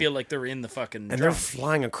is doing. They feel like they're in the fucking. and drone. they're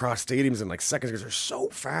flying across stadiums in like seconds because they're so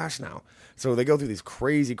fast now. So they go through these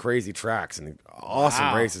crazy tracks and awesome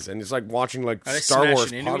Wow. races, and it's like watching like Are they Star Wars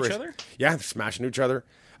smashing into pod each race. other? Yeah, they're smashing each other.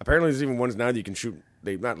 Apparently, there's even ones now that you can shoot.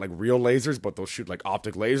 They not like real lasers, but they'll shoot like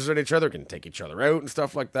optic lasers at each other, can take each other out and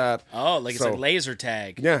stuff like that. Oh, like it's So- like laser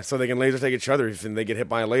tag. Yeah, so they can laser take each other. If they get hit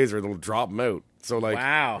by a laser, they'll drop them out. So like,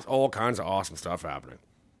 Wow. there's all kinds of awesome stuff happening.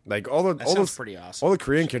 Like all sounds those pretty awesome. All the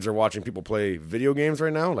Korean kids are watching people play video games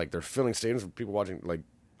right now. Like they're filling stadiums with people watching like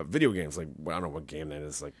video games. Like I don't know what game that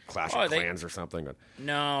is, like Clash of Clans or something. But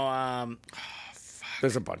No,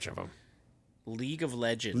 there's a bunch of them. League of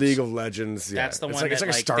Legends. League of Legends. Yeah, That's the it's one like, that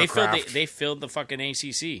it's like like a they StarCraft. they filled the fucking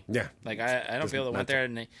ACC. Yeah. Like I don't feel that went mental. there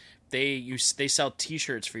and they sell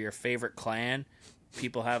T-shirts for your favorite clan.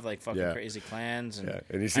 People have like fucking Yeah. crazy clans, and, Yeah,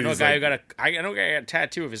 and you see I know a these, guy like- I know a guy who got a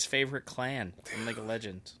tattoo of his favorite clan in League of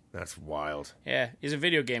Legends. That's wild. Yeah, he's a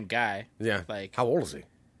video game guy. Yeah. Like How old is he?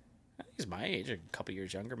 he's my age, a couple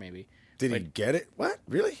years younger maybe. Did he get it? What?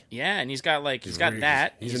 Really? Yeah, and he's got like he's got really-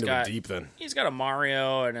 that. He's He's into got it deep then. He's got a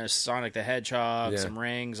Mario and a Sonic the Hedgehog, Yeah. some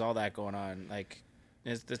rings, all that going on. Like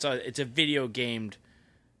it's a video gamed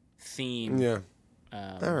theme. Yeah.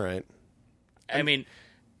 All right. I mean,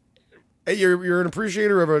 Hey, you're an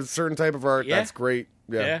appreciator of a certain type of art. Yeah. That's great.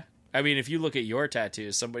 yeah. I mean, if you look at your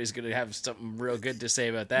tattoos, somebody's gonna have something real good to say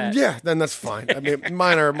about that. Yeah, then that's fine. I mean,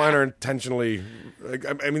 mine are intentionally. Like,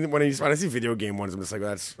 I mean, when I see video game ones, I'm just like,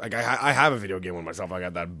 that's like I have a video game one myself. I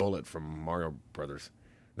got that bullet from Mario Brothers,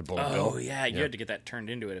 the bullet bill. Oh yeah, you had to get that turned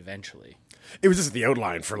into it eventually. It was just the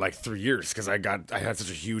outline for like 3 years because I had such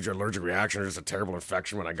a huge allergic reaction or just a terrible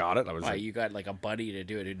infection when I got it. I was Why like, you got like a buddy to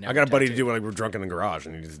do it? Who'd never I got a buddy to tattooed. do it. Like we were drunk in the garage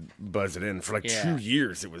and he just buzzed it in for like Yeah. 2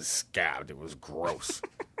 years. It was scabbed. It was gross.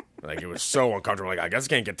 Like it was so uncomfortable. Like I guess I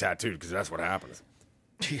can't get tattooed because that's what happens.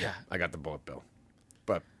 Yeah. I got the bullet bill,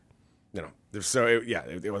 but you know, that's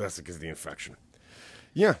because of the infection.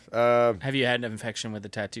 Yeah, Have you had an infection with the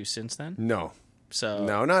tattoo since then? no, So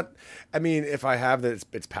no, not. I mean, if I have that,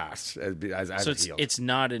 it's passed as So healed. it's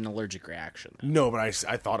not an allergic reaction. No, but I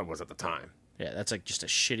thought it was at the time. Yeah, that's like just a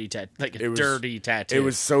shitty tattoo, like a It was- dirty tattoo. It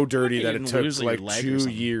was so dirty You that it didn't took lose your like leg or 2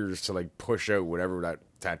 something. years to like push out whatever that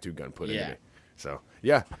tattoo gun put into Yeah. me. So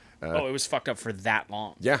yeah, oh, it was fucked up for that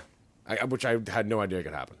long. yeah. Which I had no idea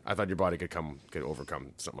could happen. I thought your body could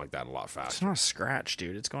overcome something like that a lot It's faster. not a scratch,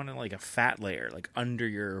 dude. It's going in like a fat layer, like under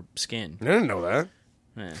your skin. I didn't know that.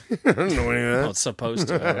 Yeah. I didn't know any of Well, that. it's supposed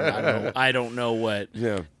to. I don't know. I don't know what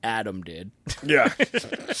Yeah. Adam did. Yeah.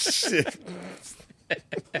 Shit.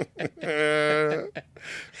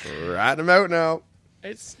 Writing them out now.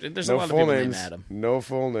 There's No a lot of full people names. named Adam. No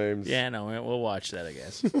full names. Yeah, no, we'll watch that, I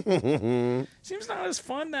guess. Seems not as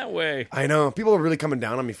fun that way. I know. People are really coming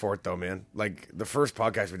down on me for it, though, man. Like, the first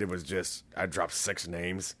podcast we did was just, I dropped 6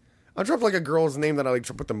 names. I dropped, like, a girl's name that I, like,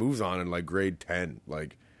 put the moves on in, like, grade 10.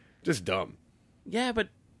 Like, just dumb. Yeah, but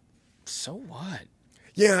so what?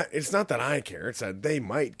 Yeah, it's not that I care. It's that they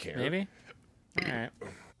might care. Maybe. All right.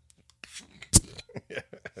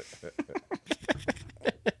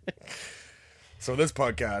 So this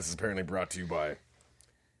podcast is apparently brought to you by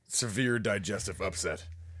Severe Digestive Upset,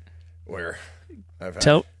 where I've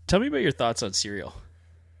had... Tell me about your thoughts on cereal.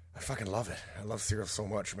 I fucking love it. I love cereal so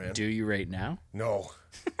much, man. Do you right now? No.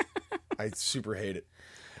 I super hate it.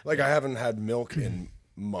 Like, I haven't had milk in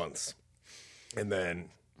months. And then,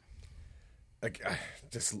 like,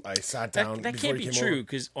 I sat down. That before can't you be came true over.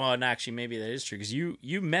 because, well, no, actually, maybe that is true because you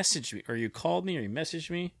messaged me or you called me or you messaged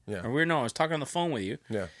me. Yeah. Or I was talking on the phone with you.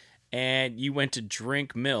 Yeah. And you went to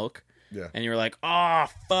drink milk Yeah. And you were like, oh,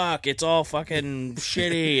 fuck, it's all fucking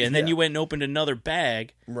shitty. And then you went and opened another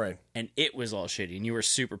bag. Right. And it was all shitty. And you were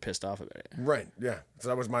super pissed off about it. Right, yeah. So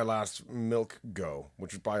that was my last milk go,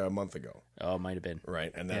 which was probably a month ago. Oh, it might have been.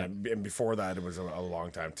 Right. And then and before that, it was a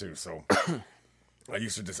long time, too. So I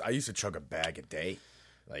used to chug a bag a day.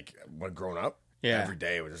 Like, when growing up, every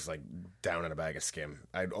day it was just, like, down in a bag of Skim.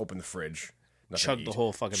 I'd open the fridge. Chug the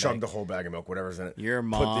whole fucking Chug bag. the whole bag of milk, whatever's in it. Your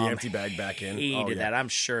mom put the empty bag back in. hated that. I'm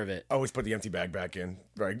sure of it. Always put the empty bag back in.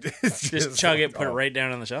 Right. Just chug it, put it right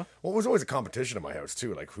down on the shelf. Well, it was always a competition in my house,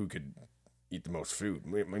 too. Like, who could eat the most food.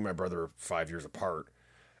 Me and my brother are 5 years apart.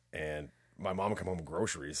 And my mom would come home with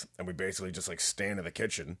groceries. And we basically just, like, stand in the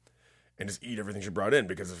kitchen and just eat everything she brought in.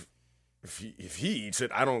 Because if he eats it,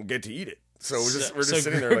 I don't get to eat it. So we're just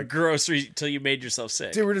sitting there like grocery till you made yourself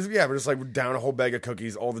sick. Dude, we're just like down a whole bag of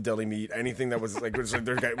cookies, all the deli meat, anything that was like, we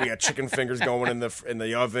got chicken fingers going in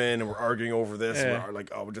the oven, and we're arguing over this. Yeah. We're like,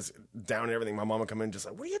 we're just down everything. My mom would come in just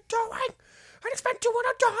like, what are you doing? I just spent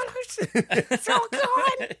 $200. It's so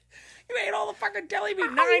good. You ate all the fucking deli meat,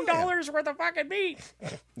 $9 worth of fucking meat.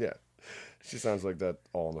 Yeah, she sounds like that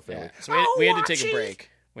all in the family. Yeah. So we had to take a break.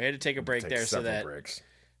 We had to take a break there so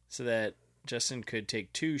that Justin could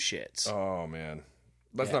take 2 shits. Oh, man.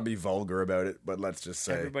 Let's not be vulgar about it, but let's just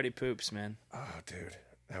say... Everybody poops, man. Oh, dude.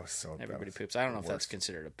 That was so bad. Everybody poops. I don't know if that's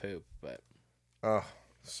considered a poop, but... Oh,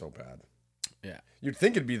 so bad. Yeah. You'd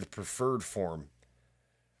think it'd be the preferred form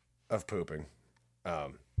of pooping.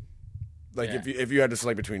 If you had to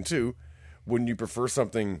select between two, wouldn't you prefer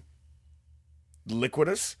something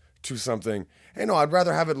liquidous to something... Hey, no, I'd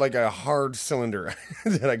rather have it like a hard cylinder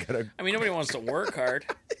that I gotta... I mean, nobody wants to work hard.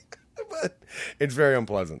 But it's very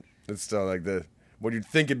unpleasant. It's still like what you'd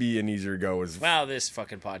think it'd be an easier go is... Wow, this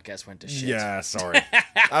fucking podcast went to shit. Yeah, sorry.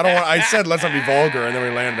 I said let's not be vulgar, and then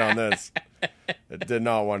we landed on this. I did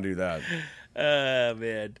not want to do that.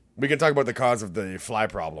 Man. We can talk about the cause of the fly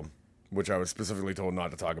problem, which I was specifically told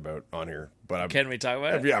not to talk about on here. But Can we talk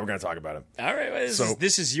about it? Yeah, we're going to talk about it. All right. Well,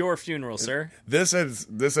 this is your funeral, sir. This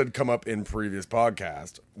had come up in previous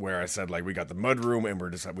podcast where I said like we got the mud room and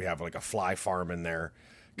we have like a fly farm in there.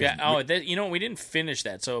 Yeah. We didn't finish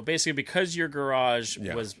that. So basically, because your garage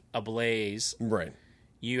was ablaze, right?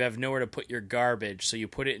 You have nowhere to put your garbage, so you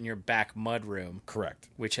put it in your back mud room. Correct.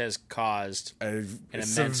 Which has caused an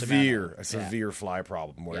immense severe fly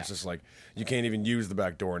problem where it's just like you can't even use the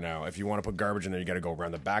back door now. If you want to put garbage in there, you got to go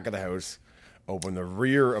around the back of the house, open the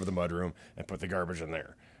rear of the mud room, and put the garbage in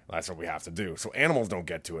there. That's what we have to do. So animals don't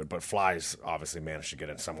get to it, but flies obviously manage to get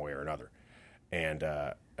in some way or another. And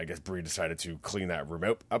I guess Bree decided to clean that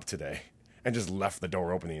room up today and just left the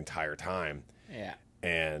door open the entire time. Yeah.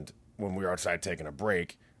 And when we were outside taking a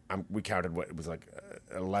break, we counted what it was like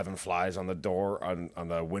 11 flies on the door, on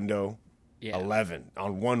the window. Yeah. 11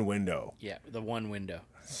 on one window. Yeah, the one window.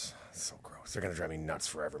 That's so gross. They're going to drive me nuts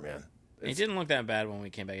forever, man. It didn't look that bad when we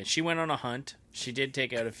came back in. She went on a hunt. She did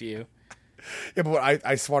take out a few. Yeah, but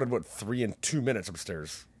I swatted, 3 in 2 minutes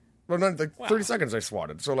upstairs. Well, not like 30 seconds I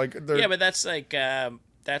swatted. So like, yeah, but that's like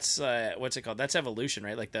what's it called? That's evolution,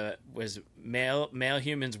 right? Like male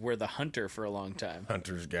humans were the hunter for a long time.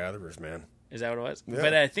 Hunters gatherers, man. Is that what it was? Yeah.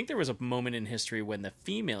 But I think there was a moment in history when the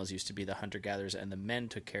females used to be the hunter gatherers and the men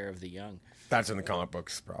took care of the young. That's in the comic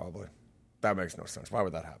books, probably. That makes no sense. Why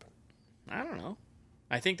would that happen? I don't know.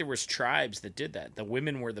 I think there was tribes that did that. The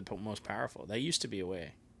women were the most powerful. That used to be a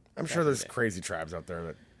way. I'm sure there's crazy tribes out there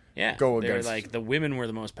that. Yeah, go they're against... like the women were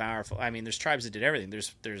the most powerful. I mean, there's tribes that did everything.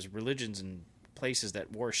 There's religions and places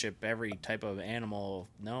that worship every type of animal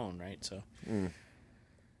known, right? So,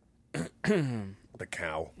 the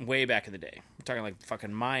cow. Way back in the day, we're talking like fucking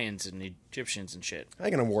Mayans and Egyptians and shit. I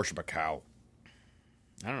ain't gonna worship a cow.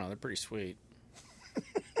 I don't know. They're pretty sweet.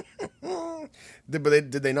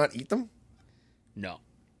 Did they not eat them? No.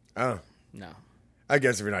 Oh. No. I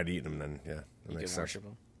guess if you're not eating them, then yeah, that you makes can sense. worship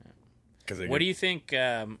them. What do you think?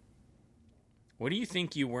 What do you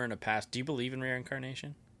think you were in a past? Do you believe in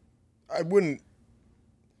reincarnation? I wouldn't.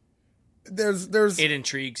 There's. It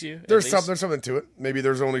intrigues you. There's something to it. Maybe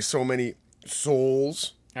there's only so many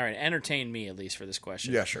souls. All right, entertain me at least for this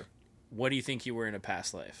question. Yeah, sure. What do you think you were in a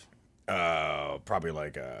past life? Probably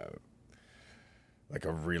like a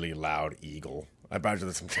really loud eagle. I imagine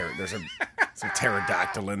there's some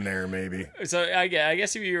pterodactyl in there, maybe. So I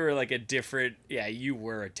guess if you were like a different, you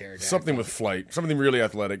were a pterodactyl. Something with flight, something really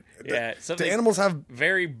athletic. Yeah, something. Do animals have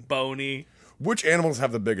very bony? Which animals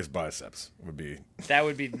have the biggest biceps? That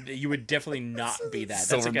would be. You would definitely not be that.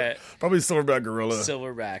 That's like probably silverback gorilla.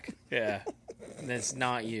 Silverback, yeah. That's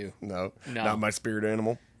not you. No, not my spirit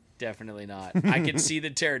animal. Definitely not. I can see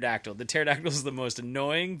the pterodactyl. The pterodactyl is the most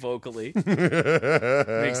annoying vocally. Makes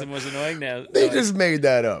the most annoying now. They just made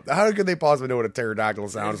that up. How could they possibly know what a pterodactyl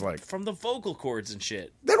sounds like? From the vocal cords and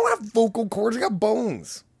shit. They don't have vocal cords. They got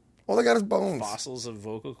bones. All they got is bones. Fossils of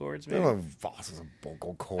vocal cords, They maybe? don't have fossils of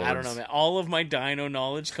vocal cords. I don't know, man. All of my dino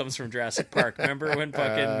knowledge comes from Jurassic Park. Remember when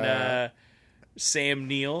fucking Sam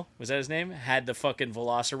Neill, was that his name? Had the fucking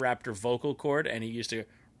Velociraptor vocal cord and he used to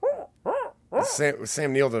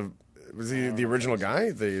Sam Neill, was he the original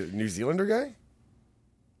guy? The New Zealander guy?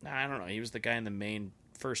 I don't know. He was the guy in the main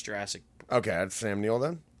first Jurassic. Okay, that's Sam Neill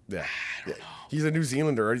then? Yeah. He's a New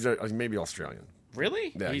Zealander, or he's maybe Australian.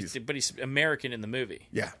 Really? Yeah, but he's American in the movie.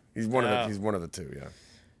 Yeah, he's one of the two,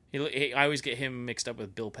 yeah. I always get him mixed up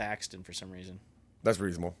with Bill Paxton for some reason. That's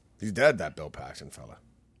reasonable. He's dead, that Bill Paxton fella.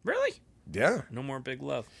 Really? Yeah. No more Big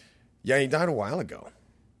Love. Yeah, he died a while ago.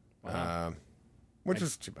 Wow. Which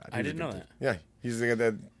is too bad. I didn't know that. Yeah, he's the guy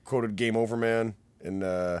that quoted "Game Over, Man," and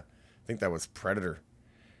I think that was Predator.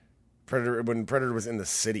 When Predator was in the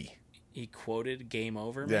city. He quoted "Game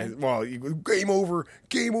Over, Yeah, Man." well, Game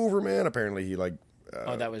Over, Man. Apparently, he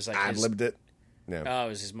That was like ad-libbed it. Yeah, Oh, it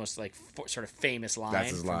was his most like sort of famous line.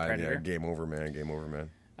 that's his from line. Predator. Yeah, Game Over, Man.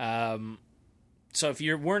 So if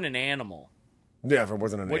you weren't an animal, Yeah, if it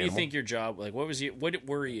wasn't an what do animal. you think your job like? What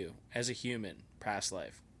were you as a human past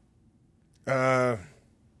life?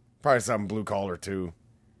 Probably something blue collar too,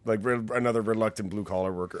 like another reluctant blue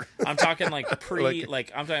collar worker. I'm talking like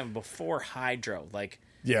I'm talking before Hydro. Like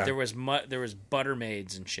Yeah. there was butter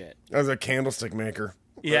maids and shit. I was a candlestick maker.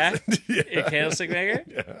 Yeah, Yeah. a candlestick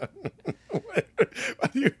maker. How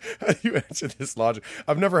do you answer this logic?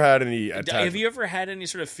 I've never had any attack. Have you ever had any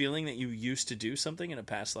sort of feeling that you used to do something in a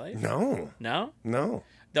past life? No. No.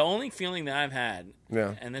 The only feeling that I've had,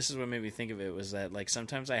 Yeah. and this is what made me think of it, was that like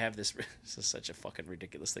sometimes I have this. This is such a fucking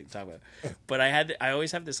ridiculous thing to talk about, but I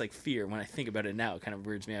always have this like fear when I think about it now. It kind of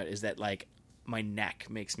weirds me out. Is that like my neck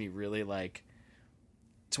makes me really like.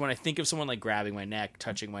 So when I think of someone like grabbing my neck,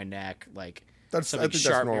 touching my neck, like something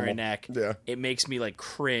sharp near my neck, Yeah. it makes me like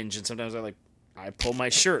cringe, and sometimes I pull my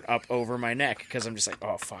shirt up over my neck because I'm just like,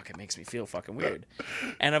 oh fuck, it makes me feel fucking weird.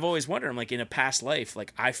 And I've always wondered, I'm like, in a past life,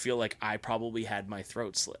 like I feel like I probably had my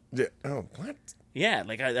throat slit. Yeah. Oh, what? Yeah,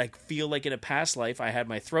 like I feel like in a past life I had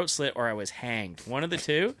my throat slit or I was hanged. One of the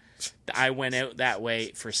two. I went out that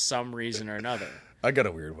way for some reason or another. I got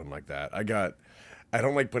a weird one like that. I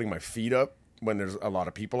don't like putting my feet up when there's a lot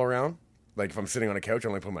of people around. Like if I'm sitting on a couch, I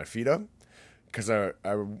only put my feet up. Because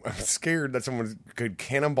I'm scared that someone could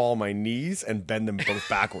cannonball my knees and bend them both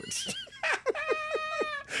backwards.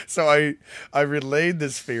 So I relayed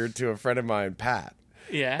this fear to a friend of mine, Pat.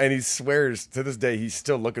 Yeah. And he swears to this day he's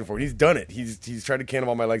still looking for it. He's done it. He's tried to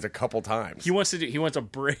cannonball my legs a couple times. He wants to break.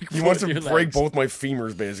 He wants to break legs. both my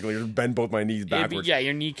femurs, basically, or bend both my knees backwards. Yeah,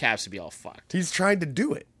 your kneecaps would be all fucked. He's tried to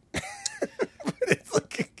do it. But it's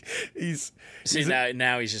like See,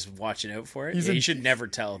 now he's just watching out for it. Yeah, you should never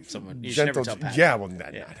tell someone. You should never tell Pat. Yeah, well,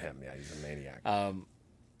 not him. Yeah, he's a maniac.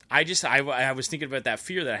 I was thinking about that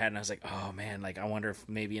fear that I had, and I was like, oh man, like I wonder if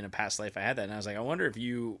maybe in a past life I had that. And I was like, I wonder if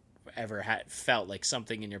you ever felt like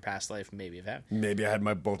something in your past life maybe have happened. Maybe I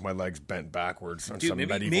had both my legs bent backwards on Dude, some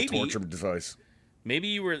medieval torture device. Maybe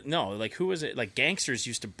you were like who was it? Like gangsters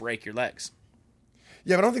used to break your legs.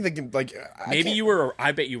 Yeah, but I don't think they can like. Maybe you were.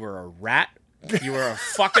 I bet you were a rat. You were a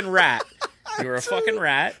fucking rat. You were a fucking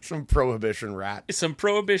rat. Some prohibition rat. Some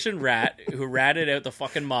prohibition rat who ratted out the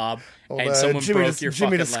fucking mob, Well, and someone broke your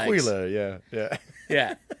Jimmy fucking the legs. Squealer, yeah.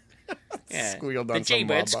 Yeah. Yeah. Squealed the on some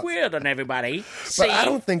J-Bird mob. squealed on everybody. But I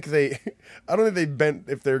don't think they bent.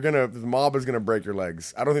 If the mob is gonna break your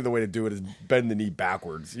legs, I don't think the way to do it is bend the knee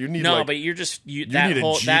backwards. You need but you're just that need a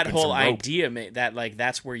whole Jeep that and whole some rope. idea that like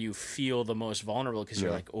that's where you feel the most vulnerable because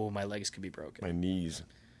you're Yeah. like, oh, my legs could be broken. my knees.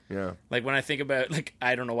 Yeah. Like when I think about like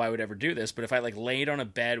I don't know why I would ever do this, but if I like laid on a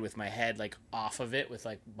bed with my head like off of it with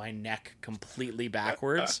like my neck completely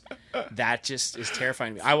backwards, that just is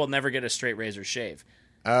terrifying to me. I will never get a straight razor shave.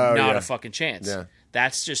 Oh, Not yeah. a fucking chance. Yeah.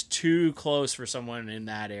 That's just too close for someone in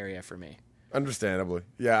that area for me. Understandably.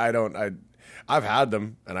 Yeah, I've had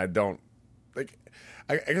them, and I don't like.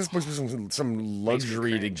 I guess it's supposed to be some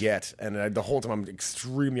luxury to cringe. get, and the whole time I'm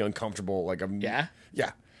extremely uncomfortable. Like I'm. Yeah?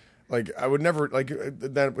 Yeah. Like I would never like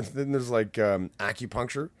that. Then there's like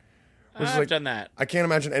acupuncture. Which is I've like, done that. I can't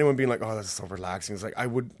imagine anyone being like, "Oh, that's so relaxing." It's like I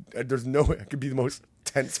would. There's no way I could be the most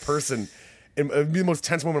tense person. It'd be the most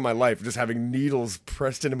tense moment of my life, just having needles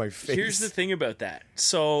pressed into my face. Here's the thing about that.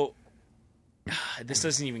 So, this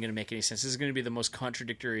isn't even going to make any sense. This is going to be the most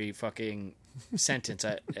contradictory fucking sentence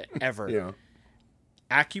ever. Yeah.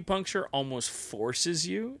 Acupuncture almost forces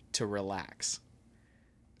you to relax.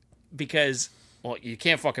 Because well, you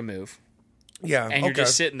can't fucking move. Yeah, And you're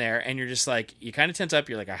just sitting there, and you're just like, you kind of tense up.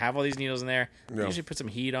 You're like, I have all these needles in there. They usually put some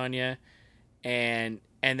heat on you, and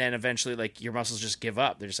then eventually, like, your muscles just give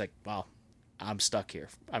up. They're just like, well, I'm stuck here.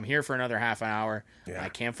 I'm here for another half an hour. Yeah. I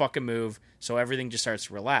can't fucking move, so everything just starts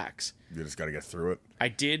to relax. You just got to get through it. I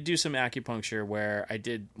did do some acupuncture where I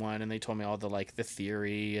did one, and they told me all the like the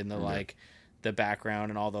theory and the like the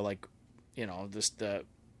background and all the like, you know, just the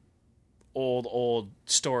old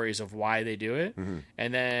stories of why they do it,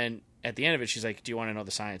 and then. At the end of it, she's like, do you want to know the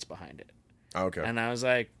science behind it? Okay. And I was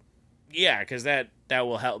like, yeah, because that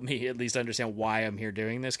will help me at least understand why I'm here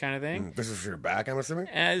doing this kind of thing. This is for your back, I'm assuming?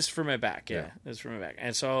 It's for my back, yeah. It's for my back.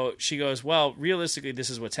 And so she goes, well, realistically, this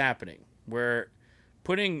is what's happening. We're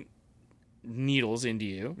putting needles into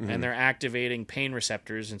you, and they're activating pain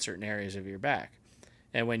receptors in certain areas of your back.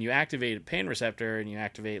 And when you activate a pain receptor and you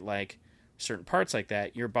activate, like, certain parts like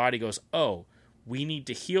that, your body goes, oh, we need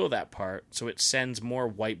to heal that part, so it sends more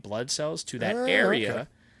white blood cells to that area,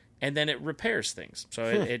 and then it repairs things.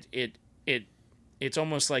 So it's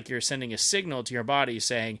almost like you're sending a signal to your body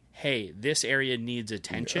saying, "Hey, this area needs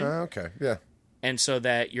attention." Okay, yeah. And so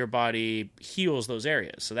that your body heals those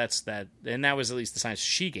areas. So that's that, and that was at least the science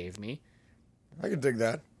she gave me. I can dig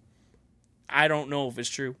that. I don't know if it's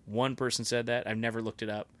true. One person said that. I've never looked it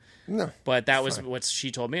up. No, but that was what she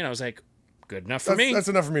told me, and I was like, good enough for me. That's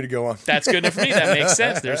enough for me to go on. That's good enough for me. That makes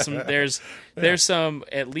sense. There's some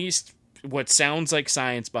at least what sounds like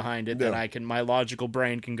science behind it that my logical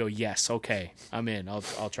brain can go, yes, okay, I'm in.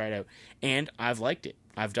 I'll try it out. And I've liked it.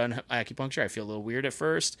 I've done acupuncture. I feel a little weird at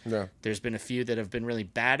first. Yeah. There's been a few that have been really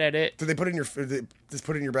bad at it. Did they put it in just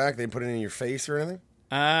put it in your back? They put it in your face or anything?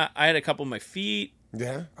 I had a couple of my feet.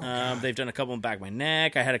 Yeah. They've done a couple in the back of my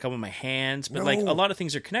neck. I had a couple in my hands. But like a lot of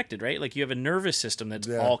things are connected, right? Like you have a nervous system that's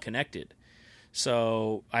all connected.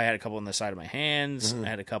 So I had a couple on the side of my hands. I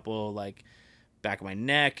had a couple like back of my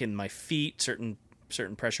neck and my feet, certain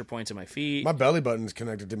pressure points in my feet. My belly button's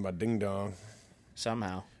connected to my ding dong.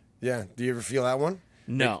 Somehow. Yeah. Do you ever feel that one?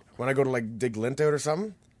 No. Like, when I go to like dig lint out or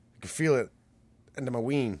something, I can feel it into my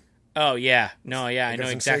ween. Oh yeah. No, yeah, I know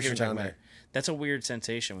exactly what you're talking there. about. That's a weird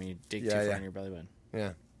sensation when you dig too far in your belly button.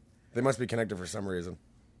 Yeah. They must be connected for some reason.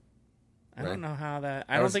 I don't know how that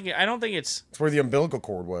I don't think it's where the umbilical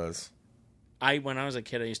cord was. When I was a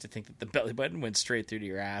kid, I used to think that the belly button went straight through to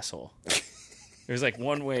your asshole. It was like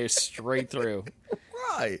one way straight through.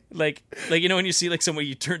 Right. Like you know when you see like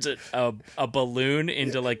somebody turns a balloon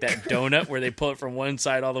into like that donut where they pull it from one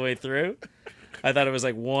side all the way through. I thought it was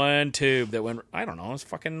like one tube that went. I don't know. It was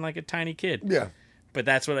fucking like a tiny kid. Yeah. But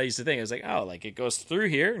that's what I used to think. I was like, oh, like it goes through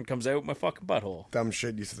here and comes out my fucking butthole. Dumb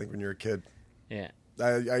shit you used to think when you were a kid. Yeah.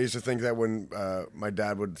 I used to think that when my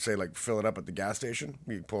dad would say, like, fill it up at the gas station,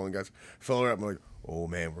 you pulling gas, fill it up, I'm like, oh,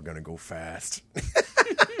 man, we're going to go fast.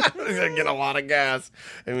 We're going to get a lot of gas.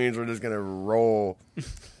 It means we're just going to roll.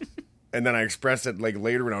 And then I expressed it, like,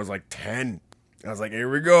 later when I was, like, 10. I was like, here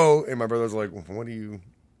we go. And my brother was like, what are you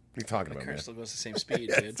talking about, car man? still goes the same speed,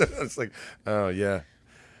 dude. It's like, oh, yeah.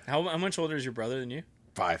 How much older is your brother than you?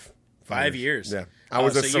 5. 5 years. Yeah. I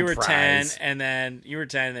was a surprise. You were 10, and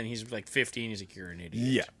then he's like 15. He's like, you're an idiot.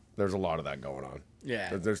 Yeah. There's a lot of that going on.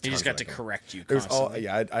 Yeah. There's he just tons got of to that correct you There's constantly.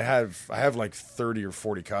 I have like 30 or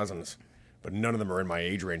 40 cousins, but none of them are in my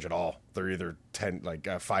age range at all. They're either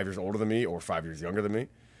 5 years older than me or 5 years younger than me.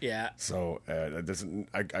 Yeah. So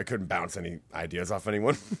I couldn't bounce any ideas off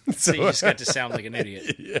anyone. So you just got to sound like an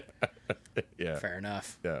idiot. Yeah. Fair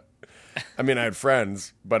enough. Yeah. I mean, I had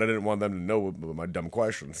friends, but I didn't want them to know my dumb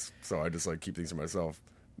questions, so I just like keep things to myself.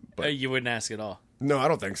 But You wouldn't ask at all. no, I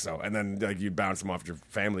don't think so. And then like you bounce them off your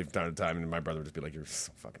family from time to time, and my brother would just be like, "You're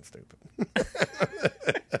so fucking stupid."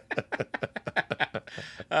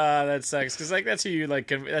 That sucks because like that's who you like.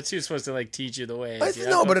 That's who's supposed to like teach you the ways.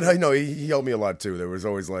 No, but he helped me a lot too. There was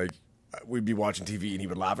always like we'd be watching TV and he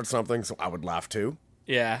would laugh at something, so I would laugh too.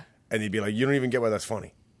 Yeah. And he'd be like, "You don't even get why that's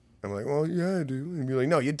funny." I'm like, "Well, yeah, I do." And he'd be like,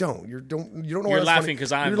 "No, you don't. You don't know why You're that's laughing funny.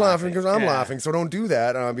 because I'm You're laughing. because I'm Yeah. laughing. So don't do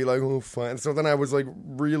that." And I'd be like, "Oh, fine." So then I was like,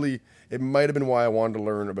 really, it might have been why I wanted to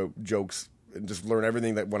learn about jokes and just learn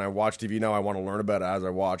everything that when I watch TV now, I want to learn about it as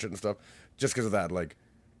I watch it and stuff. Just because of that, like,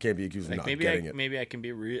 can't be accused of not getting it. Maybe I can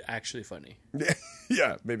be actually funny.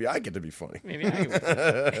 Yeah, maybe I get to be funny. Maybe I can be funny.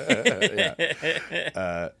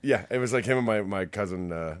 Yeah, it was like him and my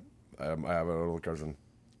cousin. I have a little cousin.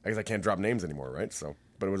 I guess I can't drop names anymore, right? So,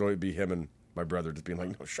 but it would always be him and my brother just being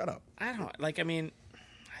like, "No, shut up." I don't like. I mean,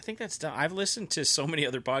 I think that's dumb. I've listened to so many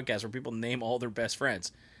other podcasts where people name all their best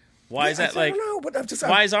friends. Why is that like? I don't know, but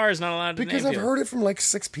why is ours not allowed to name? Because I've people? heard it from like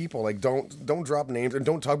 6 people. Like, don't drop names and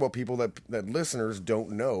don't talk about people that listeners don't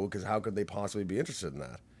know. Because how could they possibly be interested in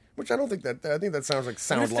that? Which I don't think that. I think that sounds like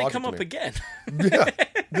sound What if they logic come to up me. again?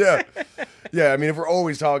 Yeah. I mean, if we're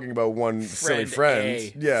always talking about one silly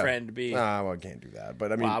Friend friend, A, friend B. well, I can't do that.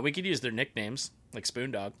 But I mean, We could use their nicknames, like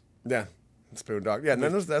Spoondog. yeah, Spoon Dog. Yeah, and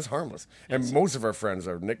then that's harmless. And most of our friends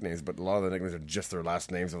are nicknames, but a lot of the nicknames are just their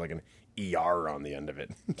last names with like an ER on the end of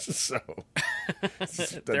it. So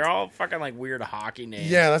They're all fucking like weird hockey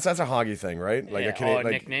names. yeah, that's a hoggy thing, right? Like a Canadian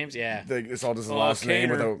like, nicknames. Yeah, it's all just the last name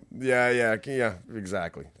Cater. without. Yeah,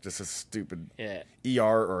 exactly. Just a stupid yeah.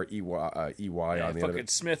 ER or EY on the end of Fucking it.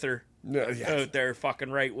 Smither Yeah. out there,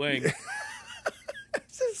 fucking right wing. It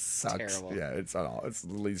just sucks. Terrible. Yeah, it's not all. It's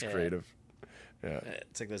the least creative. Yeah.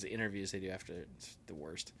 It's like those interviews they do after. It's the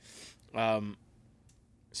worst.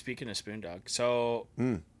 Speaking of Spoondog, so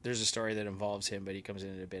there's a story that involves him, but he comes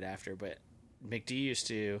in a bit after. But McD used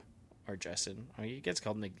to, or Justin, he gets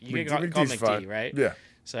called McD. You get called McD's McD, fine. right? Yeah.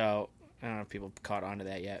 So I don't know if people caught on to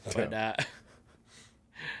that yet, but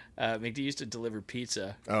McD used to deliver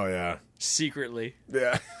pizza Oh yeah. secretly.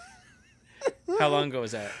 Yeah. How long ago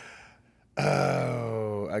was that?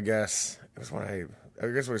 Oh, I guess it was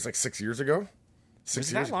it was like 6 years ago. Was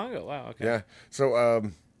it that long ago? Wow. Okay. Yeah. So,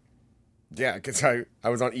 because I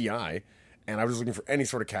was on EI, and I was looking for any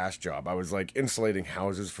sort of cash job. I was like insulating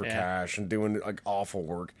houses for cash and doing like awful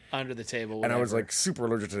work. Under the table. And I was whatever. like super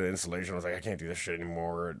allergic to the insulation. I was like, I can't do this shit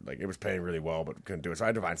anymore. Like it was paying really well, but couldn't do it. So I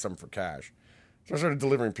had to find something for cash. So I started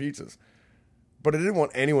delivering pizzas, but I didn't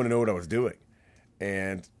want anyone to know what I was doing.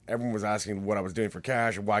 And everyone was asking what I was doing for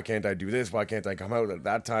cash and why can't I do this? Why can't I come out at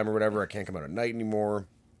that time or whatever? I can't come out at night anymore.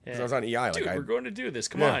 Because I was on EI. Dude, like, we're going to do this.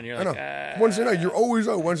 Come yeah, on. You're I like, know. Wednesday night. You're always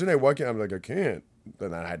out Wednesday night. Why can't I'm like, I can't.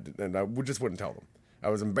 Then I just wouldn't tell them. I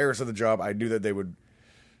was embarrassed of the job. I knew that they would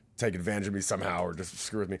take advantage of me somehow or just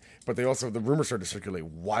screw with me. But the rumors started to circulate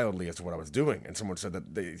wildly as to what I was doing. And someone said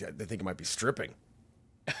that they think it might be stripping.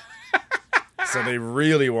 So they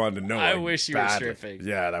really wanted to know. I like, wish you badly. were stripping.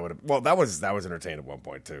 Yeah, that would have. Well, that was entertaining at one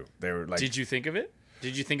point too. They were like, Did you think of it?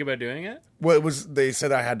 Did you think about doing it? well, it was. They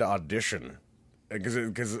said I had to audition because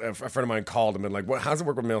a friend of mine called him and like, what? How's it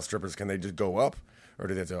work with male strippers? Can they just go up, or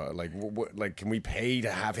do they have to like can we pay to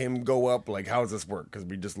have him go up? Like, how does this work? Because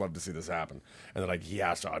we just love to see this happen. And then like he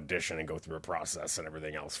has to audition and go through a process and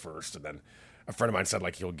everything else first, and then. A friend of mine said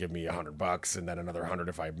like he'll give me $100 and then another $100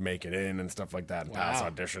 if I make it in and stuff like that and pass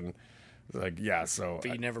audition. Like yeah, so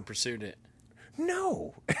But you never pursued it.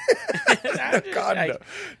 no, God,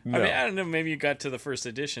 no. I mean, I don't know. Maybe you got to the first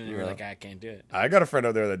edition and you were like, I can't do it. I got a friend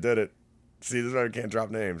out there that did it. See, this is why I can't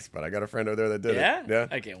drop names, but I got a friend out there that did Yeah? it. Yeah,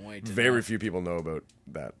 I can't wait to Very know. few people know about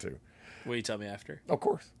that too. Will you tell me after? Of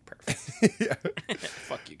course. Perfect. Yeah.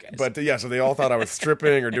 Fuck you guys. But yeah, so they all thought I was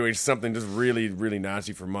stripping or doing something just really, really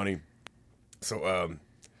nasty for money. So a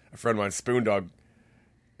friend of mine, Spoondog,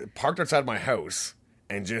 parked outside my house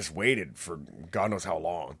and just waited for God knows how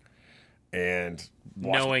long. And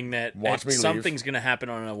knowing that watch me something's going to happen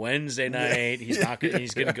on a Wednesday night, he's not.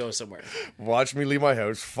 He's going to go somewhere. Watched me leave my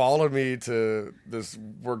house, followed me to this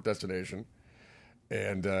work destination,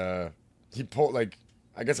 and he pulled like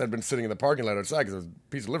I guess I'd been sitting in the parking lot outside because there was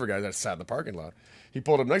pizza delivery guys that sat in the parking lot. He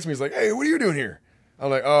pulled up next to me. He's like, "Hey, what are you doing here?" I'm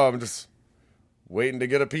like, "Oh, I'm just waiting to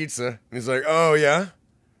get a pizza." And he's like, "Oh yeah,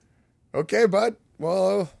 okay, bud.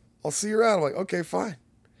 Well, I'll see you around." I'm like, "Okay, fine."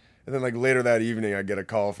 And then like later that evening, I get a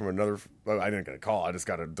call from another. Well, I didn't get a call. I just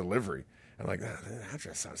got a delivery. I'm like, that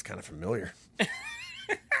address sounds kind of familiar.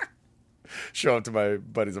 Show up to my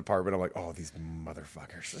buddy's apartment. I'm like, oh, these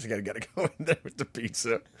motherfuckers. I gotta go in there with the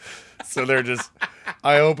pizza. So they're just,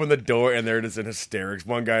 I open the door and they're just in hysterics.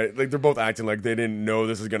 One guy, like they're both acting like they didn't know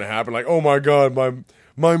this was gonna happen. Like, oh my God,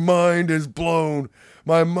 my mind is blown.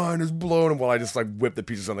 My mind is blown. And while I just like whip the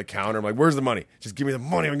pizzas on the counter, I'm like, where's the money? Just give me the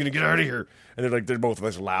money. I'm gonna get out of here. And they're both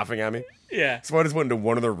just laughing at me. Yeah. So I just went into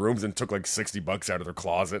one of their rooms and took like $60 out of their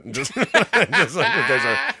closet and just, just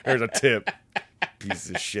like, there's a tip. Piece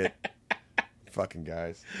of shit. Fucking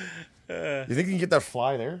guys. You think you can get that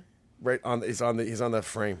fly there? Right on. He's on the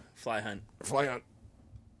frame. Fly hunt. Fly on.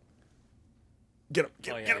 Get him.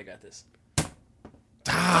 Get Oh him. yeah, Get I him. got this.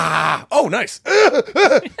 Ah! Oh, nice.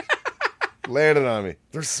 Landed on me.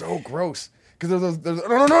 They're so gross. Because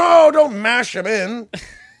no, don't mash them in.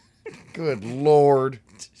 Good Lord.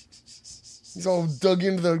 He's all dug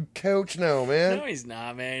into the couch now, man. No, he's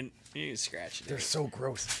not, man. You can scratch it. They're so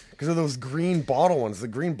gross. Because of those green bottle ones. The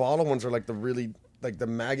green bottle ones are like the really, like the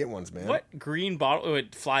maggot ones, man. What green bottle? Oh,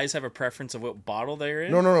 flies have a preference of what bottle they're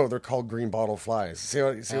in? No. They're called green bottle flies. See how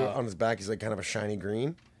on his back he's like kind of a shiny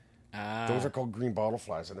green? Those are called green bottle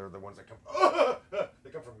flies, and they're the ones that come. They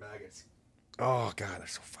come from maggots. Oh God, they're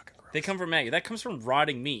so fucking gross. They come from maggot. That comes from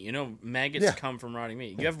rotting meat. You know, maggots Yeah. come from rotting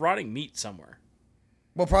meat. You have rotting meat somewhere.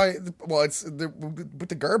 Well, probably. Well, it's with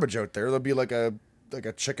the garbage out there. There'll be like a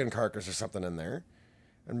chicken carcass or something in there,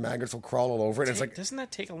 and maggots will crawl all over it. And it's like, doesn't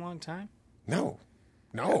that take a long time? no.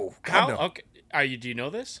 God, How? no. Okay, do you know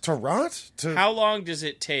this? To rot? How long does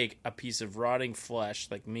it take a piece of rotting flesh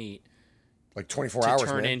like meat like 24 to hours,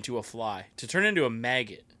 turn man. into a fly, to turn into a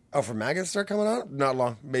maggot? Oh, for maggots to start coming out? Not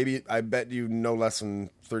long. Maybe, I bet you no less than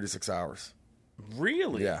 36 hours.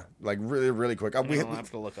 Really? Yeah, like really, really quick. I'll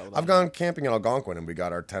have to look up that. I've gone camping in Algonquin and we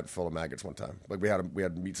got our tent full of maggots one time. Like we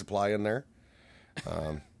had meat supply in there,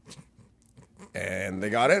 and they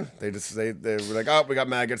got in. They were like, oh, we got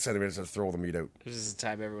maggots, and we just throw the meat out. This is the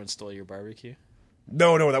time everyone stole your barbecue.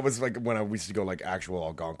 No, that was like when we used to go like actual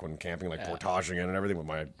Algonquin camping, like portaging in and everything with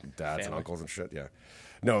my dads and uncles and shit. Yeah,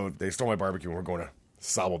 no, they stole my barbecue and we're going to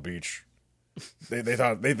Sable Beach. They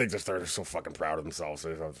think they're so fucking proud of themselves.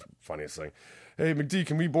 They thought it was the funniest thing. Hey, McD,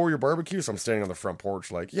 can we bore your barbecue? So I'm standing on the front porch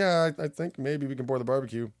like, yeah, I think maybe we can bore the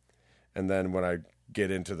barbecue. And then when I get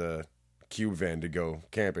into the cube van to go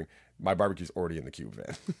camping, my barbecue's already in the cube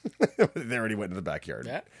van. They already went in the backyard.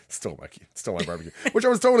 Yeah. Stole my barbecue, which I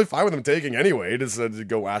was totally fine with them taking anyway. Just to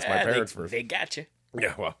go ask my parents first. They got you.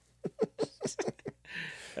 Yeah, well.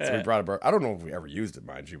 So we brought I don't know if we ever used it,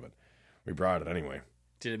 mind you, but we brought it anyway.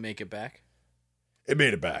 Did it make it back? It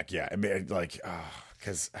made it back, yeah. It made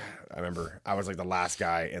because I remember I was like the last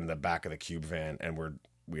guy in the back of the cube van, and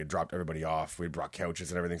we had dropped everybody off. We had brought couches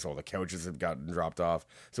and everything, so all the couches had gotten dropped off.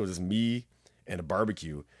 So it was just me and a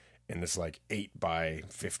barbecue in this like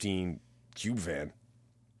 8x15 cube van,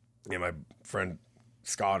 and my friend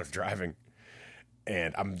Scott is driving.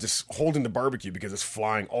 And I'm just holding the barbecue because it's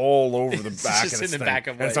flying all over the back. Just of this in the thing. back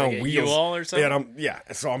of and it's what, on like a wheels. U-Haul or something?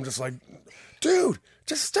 So I'm just like, dude,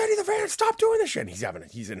 just steady the van. Stop doing this shit. And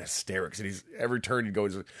he's in hysterics. And every turn he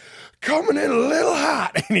goes, coming in a little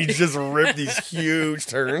hot. And he just ripped these huge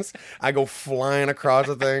turns. I go flying across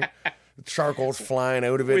the thing. The charcoal's flying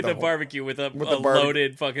out of it. With a barbecue, with a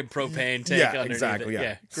loaded fucking propane tank underneath exactly, it.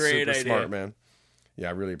 Yeah, Great super idea. smart, man. Yeah,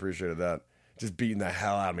 I really appreciated that. Just beating the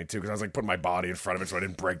hell out of me, too, because I was like putting my body in front of it so I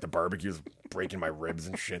didn't break the barbecue. It was breaking my ribs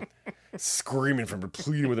and shit. Screaming for him,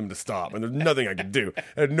 pleading with him to stop. And there's nothing I could do.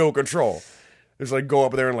 I had no control. It's like go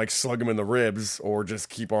up there and like slug him in the ribs or just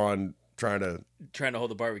keep on trying to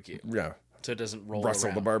hold the barbecue. Yeah. So it doesn't roll Rustle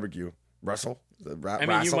around. the barbecue. Rustle? I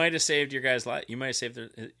mean, you might have saved your guys' life. You might have saved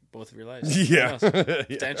both of your lives. Yeah.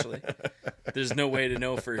 Potentially. There's no way to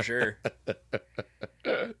know for sure.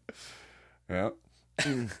 Yeah.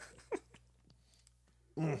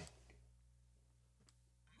 What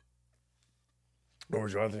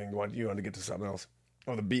was your other thing? You want to get to something else?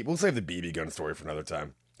 Oh, we'll save the BB gun story for another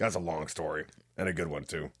time. That's a long story and a good one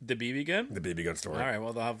too. The BB gun? The BB gun story. All right.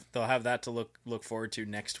 Well, they'll have that to look forward to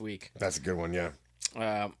next week. That's a good one. Yeah.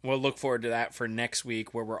 We'll look forward to that for next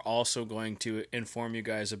week, where we're also going to inform you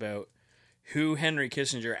guys about who Henry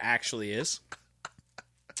Kissinger actually is.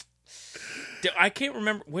 I can't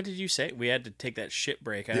remember. What did you say? We had to take that shit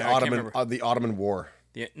break. The Ottoman War.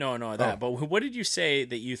 No, that. But what did you say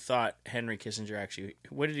that you thought Henry Kissinger actually?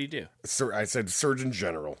 What did he do? I said Surgeon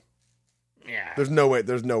General. Yeah. There's no way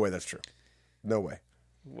that's true. No way.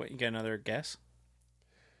 What, you got another guess?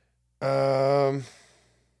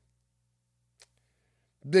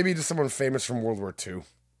 Maybe just someone famous from World War II.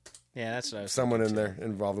 Yeah, that's what I was Someone in there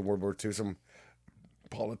involved in World War II. Some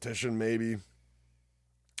politician, maybe.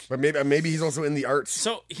 But maybe he's also in the arts.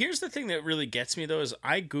 So here's the thing that really gets me, though, is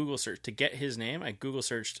I Google searched to get his name. I Google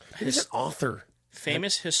searched He's an author.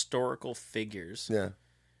 Famous historical figures. Yeah.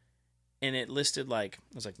 And it listed it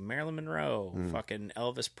was like Marilyn Monroe, fucking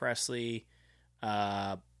Elvis Presley,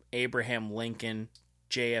 Abraham Lincoln,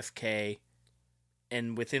 JFK,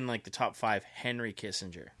 and within like the top 5, Henry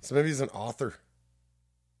Kissinger. So maybe he's an author.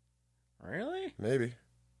 Really? Maybe.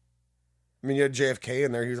 I mean, you had JFK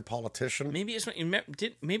in there. He was a politician. Maybe he's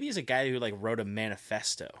a guy who like wrote a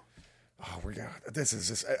manifesto. Oh my God, this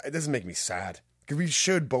is making me sad because we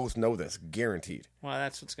should both know this, guaranteed. Well,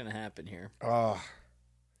 that's what's going to happen here. Oh,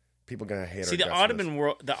 people are going to hate. See, the Ottoman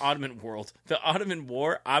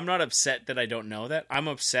War. I'm not upset that I don't know that. I'm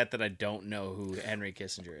upset that I don't know who Henry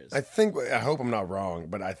Kissinger is. I hope I'm not wrong,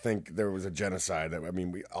 but I think there was a genocide.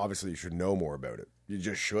 We obviously should know more about it. You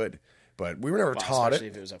just should. But we were never taught especially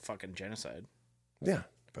if it was a fucking genocide. Yeah,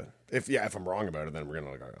 but if I'm wrong about it, then I'm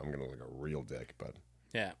gonna look a real dick. But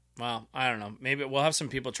yeah, well, I don't know. Maybe we'll have some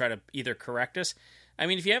people try to either correct us. I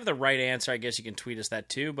mean, if you have the right answer, I guess you can tweet us that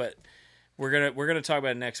too. But we're gonna talk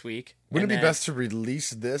about it next week. Wouldn't it be best to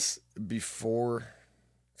release this before?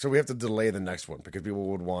 So we have to delay the next one because people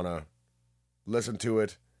would want to listen to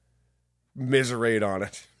it, miserate on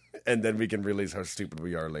it, and then we can release how stupid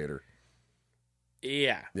we are later.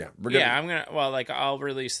 Yeah. Yeah, I'm gonna. Well, like I'll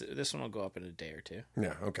release this one. Will go up in a day or two.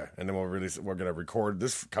 Yeah, okay, and then we'll release. We're gonna record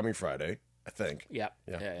this coming Friday, I think. Yep.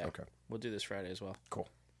 Yeah. Okay. We'll do this Friday as well. Cool.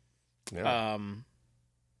 Yeah.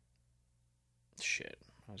 Shit.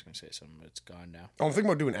 I was gonna say something, but it's gone now. Oh, I'm thinking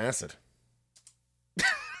about doing acid.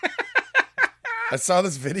 I saw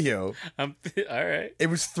this video. All right. It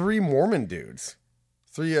was 3 Mormon dudes,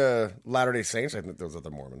 3 Latter-day Saints. I think those are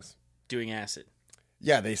the Mormons. Doing acid.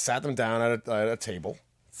 Yeah, they sat them down at a table.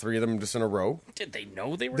 3 of them just in a row. Did they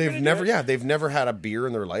know they were? They've gonna never, do it? they've never had a beer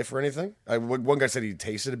in their life or anything. One guy said he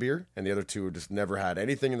tasted a beer, and the other 2 just never had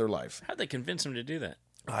anything in their life. How'd they convince them to do that?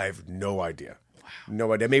 I have no idea. Wow.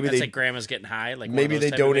 No idea. Maybe That's they like grandma's getting high. Like maybe they one of those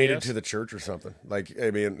type of donated videos? to the church or something. Like,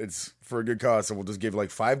 I mean, it's for a good cause, so we'll just give like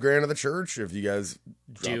 $5,000 to the church if you guys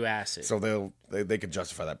do acid. So they could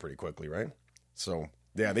justify that pretty quickly, right? So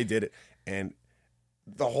yeah, they did it, and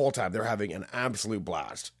the whole time they're having an absolute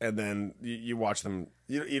blast. And then you watch them.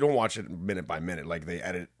 You don't watch it minute by minute. Like they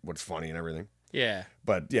edit what's funny and everything. Yeah.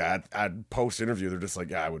 But yeah, at post interview, they're just like,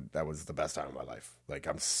 yeah, that was the best time of my life. Like,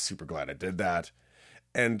 I'm super glad I did that.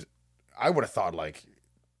 And I would have thought, like,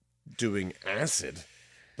 doing acid,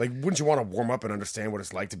 like, wouldn't you want to warm up and understand what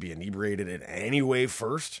it's like to be inebriated in any way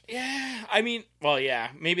first? Yeah. I mean, well, yeah.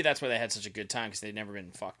 Maybe that's why they had such a good time, because they'd never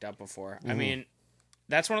been fucked up before. I mean,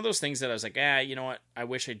 that's one of those things that I was like, you know what? I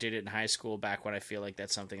wish I did it in high school back when I feel like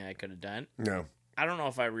that's something I could have done. No. I don't know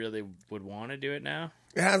if I really would want to do it now.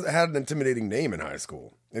 It had an intimidating name in high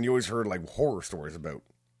school, and you always heard, like, horror stories about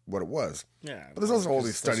what it was. Yeah. But there's also all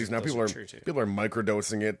these studies now. Those People are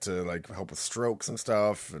microdosing it to, like, help with strokes and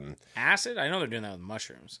stuff. And acid? I know they're doing that with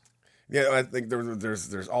mushrooms. yeah, I think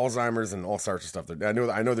there's Alzheimer's and all sorts of stuff. I know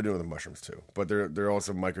they're doing it with mushrooms too, but they're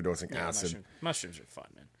also microdosing acid. Mushrooms are fun,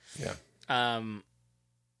 man. Yeah.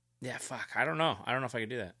 Yeah, fuck. I don't know. I don't know if I could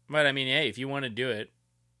do that. But I mean, hey, if you want to do it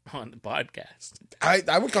on the podcast,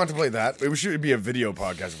 I would contemplate that. It should be a video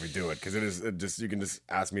podcast if we do it, because you can just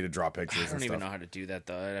ask me to draw pictures. I don't even know how to do that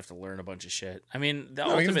though. I'd have to learn a bunch of shit. I mean, the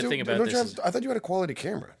No, ultimate thing about this is, I thought you had a quality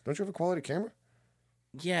camera. Don't you have a quality camera?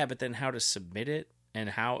 yeah, but then how to submit it and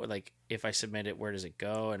how, like, if I submit it, where does it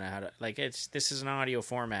go, and how to, like, this is an audio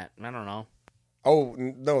format. I don't know. Oh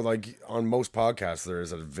no! Like on most podcasts, there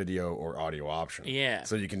is a video or audio option. Yeah.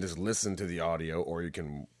 So you can just listen to the audio, or you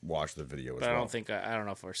can watch the video as But well. I don't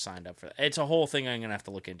know if we're signed up for that. It's a whole thing I'm gonna have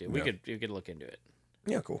to look into. We could look into it.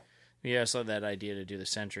 Yeah, cool. We also had that idea to do the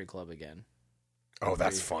Century Club again. Oh,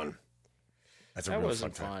 that's fun. That's a That real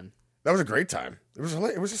wasn't fun time. fun. That was a great time. It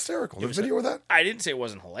was hysterical. The video with that? I didn't say it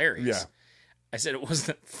wasn't hilarious. Yeah. I said it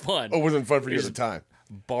wasn't fun. Oh, it wasn't fun for you at the time.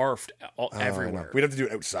 Barfed No. everywhere. We'd have to do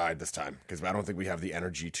it outside this time, because I don't think we have the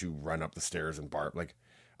energy to run up the stairs and barf. Like,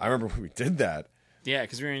 I remember when we did that. Yeah,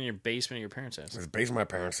 because we were in your basement of your parents' house. It was based in my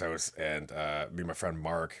parents' house, and me and my friend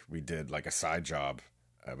Mark, we did like a side job.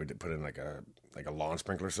 We did put in like a lawn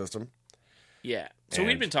sprinkler system. Yeah. So And-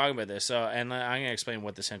 we'd been talking about this. So, and I'm gonna explain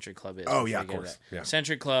what the Century Club is. Oh, before yeah, we of get to course. that. Yeah.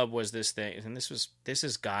 Century Club was this thing, and this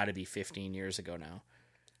has got to be 15 years ago now.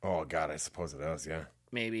 Oh God, I suppose it is. Yeah.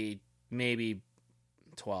 Maybe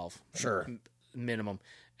 12. Sure. Minimum.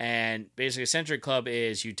 And basically, a Century Club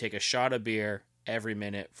is you take a shot of beer every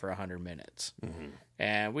minute for 100 minutes. Mm-hmm.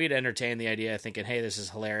 And we'd entertain the idea, thinking, hey, this is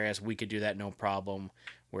hilarious. We could do that, no problem.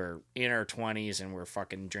 We're in our 20s and we're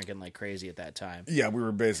fucking drinking like crazy at that time. Yeah, we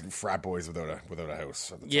were basically frat boys without a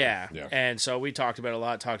house. At the time. Yeah. And so we talked about it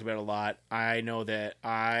a lot. I know that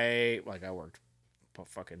I worked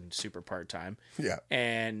fucking super part-time. Yeah.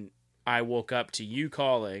 And I woke up to you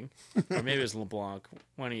calling, or maybe it was LeBlanc,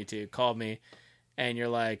 one of you two, called me, and you're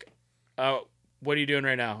like, oh, what are you doing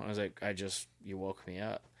right now? And I was like, you woke me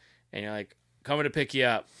up. And you're like, coming to pick you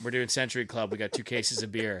up. We're doing Century Club. We got 2 cases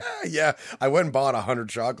of beer. Yeah, I went and bought 100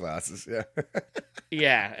 shot glasses. Yeah.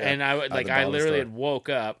 Yeah, and I the I dollar literally store. had woke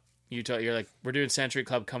up. You're like, we're doing Century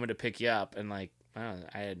Club, coming to pick you up, and like, I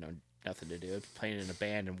had nothing to do. Playing in a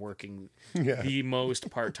band and working the most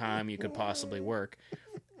part time you could possibly work,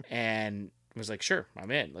 and was like, sure,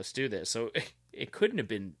 I'm in. Let's do this. So it couldn't have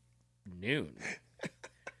been noon.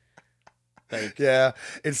 Like, Yeah,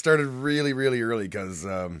 it started really, really early, because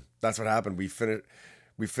that's what happened. We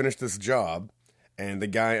finished this job, and the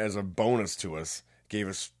guy, as a bonus to us, gave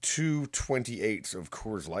us 2 28s of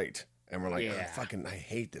Coors Light. And we're like, I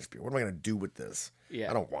hate this beer. What am I going to do with this? Yeah.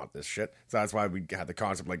 I don't want this shit. So that's why we had the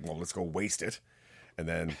concept, like, well, let's go waste it. And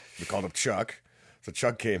then we called up Chuck. So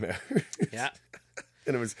Chuck came out. yeah.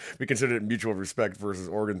 And we considered it mutual respect versus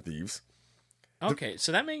organ thieves. Okay,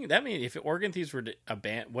 so that mean if Organ Thieves were a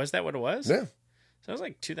band, was that what it was? Yeah. So it was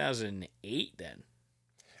like 2008 then.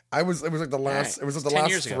 It was like the last, Right. it was like the 10 last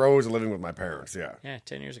years ago. throes of living with my parents. Yeah. Yeah,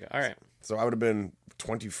 10 years ago. All right. So I would have been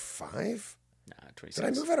 25. Nah, 26. Did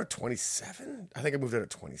I move out at 27? I think I moved out at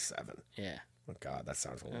 27. Yeah. Oh, God, that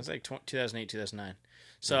sounds old. It was like 2008, 2009.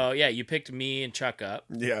 So, yeah, you picked me and Chuck up,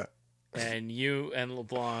 Yeah. and you and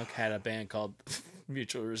LeBlanc had a band called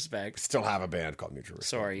Mutual Respect. Still have a band called Mutual Respect.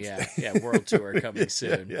 Sorry, yeah. Yeah, world tour coming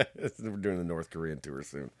soon. Yeah, we're doing the North Korean tour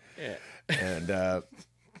soon. Yeah. And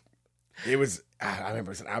it was, I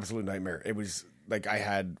remember it was an absolute nightmare. It was like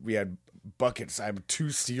we had buckets. I had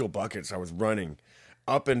 2 steel buckets. I was running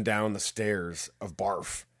up and down the stairs of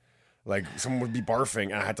barf. Like someone would be barfing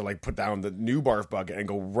and I had to like put down the new barf bucket and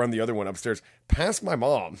go run the other one upstairs, past my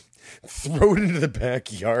mom, throw it into the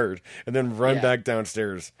backyard, and then run back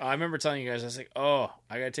downstairs. I remember telling you guys, I was like, oh,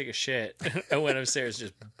 I got to take a shit. I went upstairs,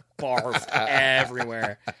 just barfed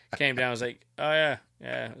everywhere. Came down, I was like, oh, yeah,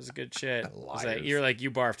 it was a good shit. You're like, you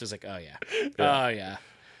barfed. I was like, oh, yeah. Oh, yeah.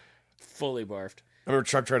 Fully barfed. I remember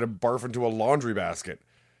Chuck tried to barf into a laundry basket.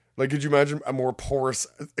 Like, could you imagine a more porous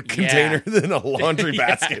container than a laundry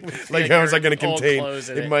basket? Like, how is that going to contain?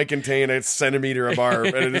 It might contain a centimeter of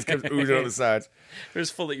barf, and it just comes oozing on the sides. It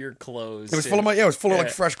was full of your clothes. It was full of it was full of like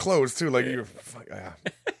fresh clothes too. Like, you're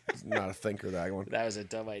not a thinker, that one. That was a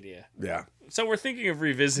dumb idea. Yeah. So we're thinking of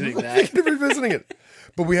revisiting that. Revisiting it,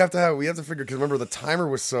 but we have to figure, because remember the timer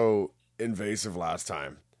was so invasive last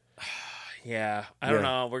time. Yeah, I don't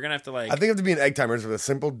know. We're gonna have to I think it have to be an egg timer with a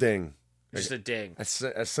simple ding. Just a ding. A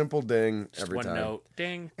simple ding just every one time. One note.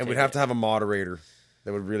 Ding. And we'd have to have a moderator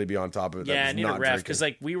that would really be on top of it. Yeah, I need a ref. Because,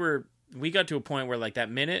 like, we got to a point where, like, that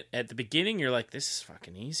minute at the beginning, you're like, this is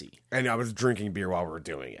fucking easy. And I was drinking beer while we were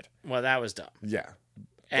doing it. Well, that was dumb. Yeah.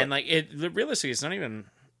 And, like, realistically, it's not even,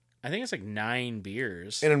 I think it's like 9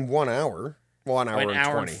 beers. And in 1 hour. Well, an hour and 20. An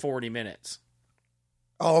hour and 40 minutes.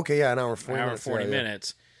 Oh, okay, yeah, an hour and 40 minutes. An hour and 40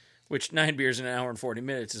 minutes. Which 9 beers in an hour and 40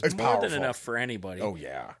 minutes is more powerful. than enough for anybody. Oh,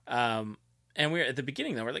 yeah. And we're at the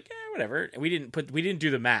beginning though, we're like, whatever. And we didn't do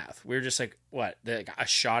the math. We were just like, what? A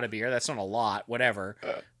shot of beer? That's not a lot. Whatever.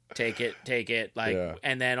 Take it. Like,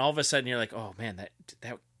 and then all of a sudden you're like, oh man,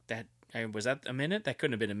 that was that a minute? That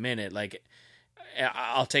couldn't have been a minute. Like,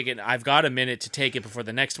 I'll take it. I've got a minute to take it before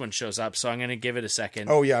the next one shows up, so I'm going to give it a second.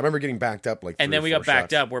 Oh yeah, I remember getting backed up like. And then we got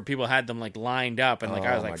backed up where people had them like lined up, and like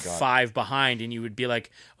I was like 5 behind, and you would be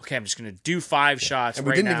like, okay, I'm just going to do 5 shots and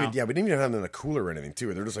right we didn't now. we didn't even have them in the cooler or anything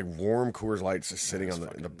too. They're just like warm Coors Lights just sitting on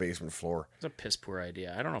the basement floor. It's a piss poor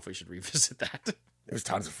idea. I don't know if we should revisit that. It was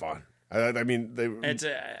tons of fun. I mean,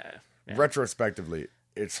 retrospectively,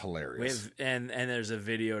 it's hilarious. And there's a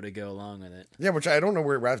video to go along with it. Yeah, which I don't know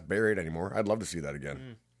where that's buried anymore. I'd love to see that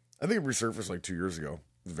again. I think it resurfaced like 2 years ago.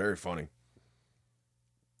 It's very funny.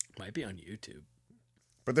 Might be on YouTube.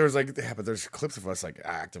 But there's there's clips of us like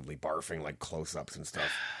actively barfing, like close-ups and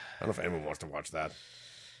stuff. I don't know if anyone wants to watch that.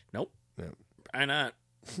 Nope. Yeah. Why not?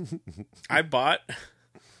 I bought.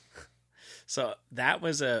 So that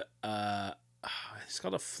was it's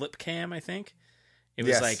called a flip cam, I think. It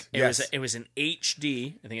was it was an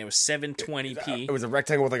HD. I think it was 720p. It was a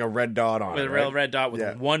rectangle with like a red dot on it. With a real red dot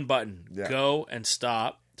with one button. Yeah. Go and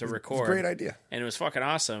stop to record. It's a great idea. And it was fucking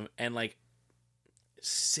awesome. And like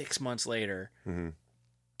 6 months later,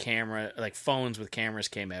 phones with cameras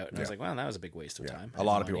came out, and I was like, "Wow, that was a big waste of time." A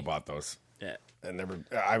lot of people bought those. Yeah, and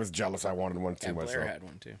I was jealous. I wanted one too. Blair had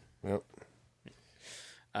one too. Yep.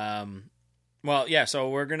 Well, yeah. So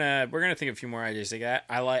we're gonna think of a few more ideas. We're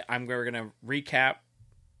gonna recap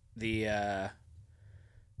the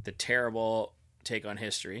terrible take on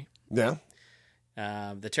history. Yeah.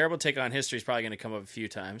 The terrible take on history is probably going to come up a few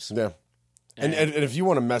times. Yeah. And if you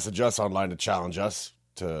want to message us online to challenge us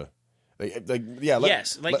to, let a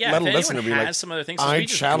listener be like, some other things. I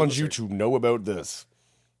challenge you to know about this,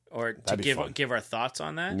 or to give our thoughts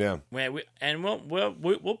on that. Yeah.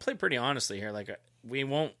 We'll play pretty honestly here. Like, we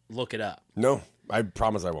won't look it up. No, I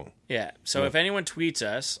promise I won't. Yeah. So if anyone tweets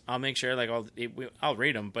us, I'll make sure I'll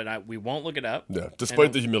read them, but we won't look it up. Yeah.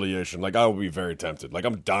 Despite the humiliation, like I will be very tempted. Like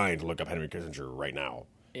I'm dying to look up Henry Kissinger right now.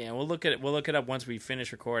 Yeah, we'll look it up once we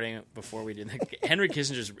finish recording. Before we do that, Henry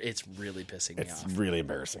Kissinger's, it's really pissing me off. It's really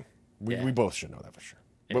embarrassing. We both should know that for sure.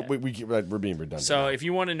 Yeah. But we're being redundant. So if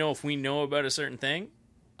you want to know if we know about a certain thing,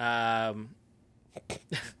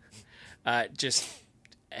 just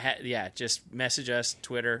message us,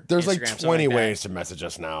 Twitter. There's Instagram, like 20 ways to message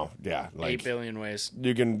us now. Yeah, like 8 billion ways.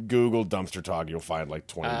 You can Google dumpster talk. You'll find like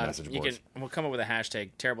 20 message boards. We'll come up with a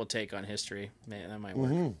hashtag. Terrible take on history. Man, that might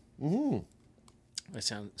work.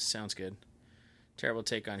 That sounds good. Terrible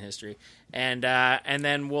take on history, and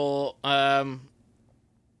then we'll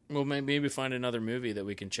maybe find another movie that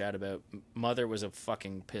we can chat about. Mother was a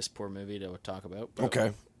fucking piss poor movie to talk about.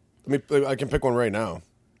 Okay, I can pick one right now.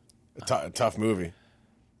 A tough movie.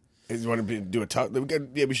 You want to do a tough?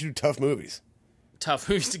 We should do tough movies. Tough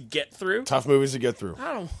movies to get through. Tough movies to get through.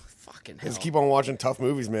 I don't fucking hell. Just keep on watching tough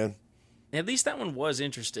movies, man. At least that one was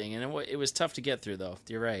interesting, and it was tough to get through, though.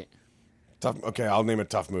 You're right. Tough. Okay, I'll name a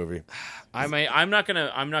tough movie. I'm not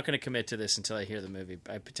gonna commit to this until I hear the movie.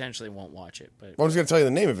 I potentially won't watch it, but I'm just gonna tell you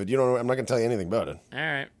the name of it. You don't know. I'm not gonna tell you anything about it. all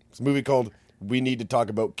right, It's a movie called We Need to Talk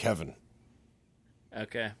About Kevin.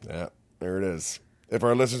 okay. Yeah, there it is. If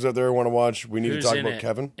our listeners out there want to watch We Need Who's to Talk in About it?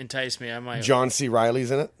 Kevin, Entice me. I might. John C.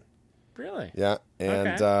 Reilly's in it. Really? Yeah, and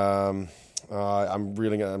Okay. I'm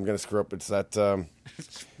gonna screw up. It's that.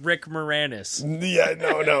 Rick Moranis. Yeah,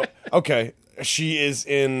 no. Okay, she is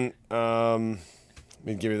in. Let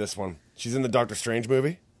me give you this one. She's in the Doctor Strange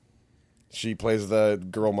movie. She plays the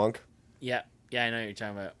girl monk. Yeah, I know what you're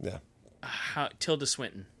talking about. Yeah, Tilda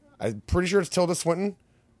Swinton. I'm pretty sure it's Tilda Swinton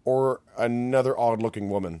or another odd-looking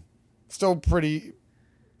woman. Still pretty,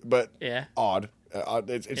 but Yeah. odd. Yeah, I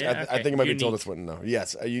think it might be Unique. Tilda Swinton, though.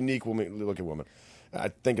 Yes, a unique looking woman. I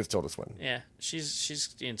think it's Tilda Swinton. Yeah,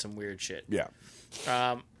 she's in some weird shit. Yeah.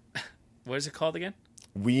 What is it called again?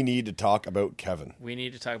 We Need to Talk About Kevin. We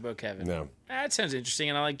Need to Talk About Kevin. No. That sounds interesting,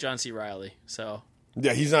 and I like John C. Reilly. So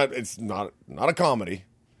Yeah, he's not. It's not a comedy,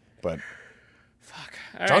 but fuck.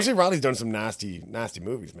 All John right. C. Reilly's done some nasty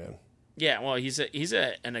movies, man. Yeah, well, he's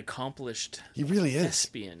an accomplished He really is.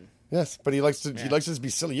 thespian. Yes, but he likes to just be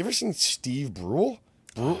silly. You ever seen Steve Brule?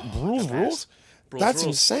 Brule's Rules? Brule's That's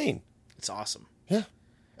Rules. insane. It's awesome. Yeah.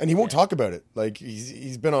 And he won't talk about it. Like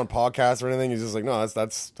he's been on podcasts or anything. He's just like, no,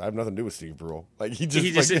 that's I have nothing to do with Steve Brule. Like he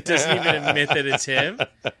just like, doesn't even admit that it's him.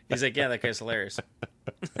 He's like, yeah, that guy's hilarious.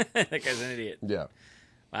 That guy's an idiot. yeah.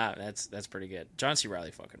 Wow, that's pretty good. John C.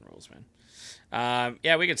 Reilly fucking rules, man.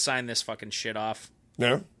 Yeah, we could sign this fucking shit off.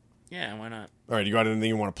 No. Yeah, why not? All right. You got anything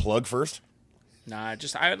you want to plug first? Nah,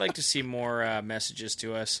 I would like to see more messages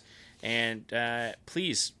to us. And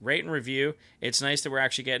please rate and review. It's nice that we're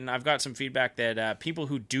actually getting. I've got some feedback that people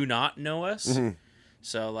who do not know us,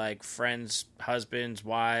 so like friends, husbands,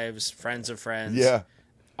 wives, friends of friends, Yeah.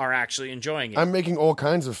 are actually enjoying it. I'm making all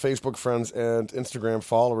kinds of Facebook friends and Instagram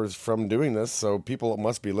followers from doing this, so people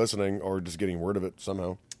must be listening or just getting word of it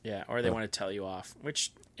somehow. Yeah, or they want to tell you off,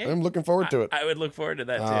 which I'm looking forward to it. I would look forward to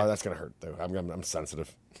that too. That's gonna hurt though. I'm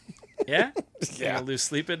sensitive. Yeah, Yeah. You lose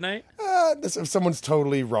sleep at night. If someone's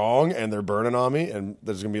totally wrong and they're burning on me, and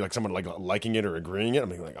there's gonna be like someone like liking it or agreeing it, I'm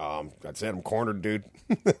like, that's it. I'm cornered, dude.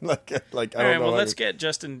 like I don't All right, know. well, let's get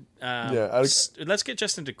Justin. Let's get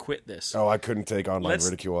Justin to quit this. I couldn't take online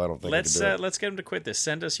ridicule. I don't think I could do it. Let's get him to quit this.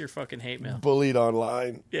 Send us your fucking hate mail. Bullied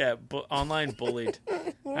online. Yeah, online bullied.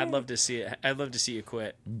 I'd love to see it. I'd love to see you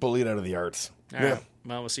quit. Bullied out of the arts. All right.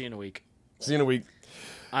 Well, we'll see you in a week. See you in a week.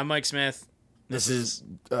 I'm Mike Smith. This is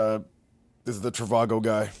the Trivago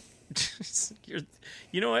guy.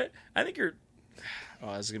 You know what? I think you're.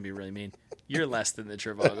 Oh, this is gonna be really mean. You're less than the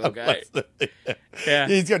Trivago guy. Yeah.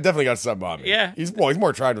 He's definitely got something on me. Yeah. He's more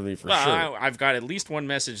attractive than me for Well, sure. I've got at least one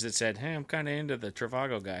message that said, "Hey, I'm kind of into the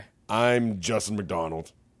Trivago guy." I'm Justin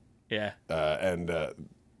McDonald. Yeah. And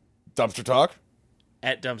Dumpster Talk.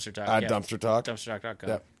 At Dumpster Talk. At Dumpster Talk.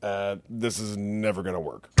 DumpsterTalk.com. This is never gonna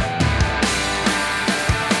work.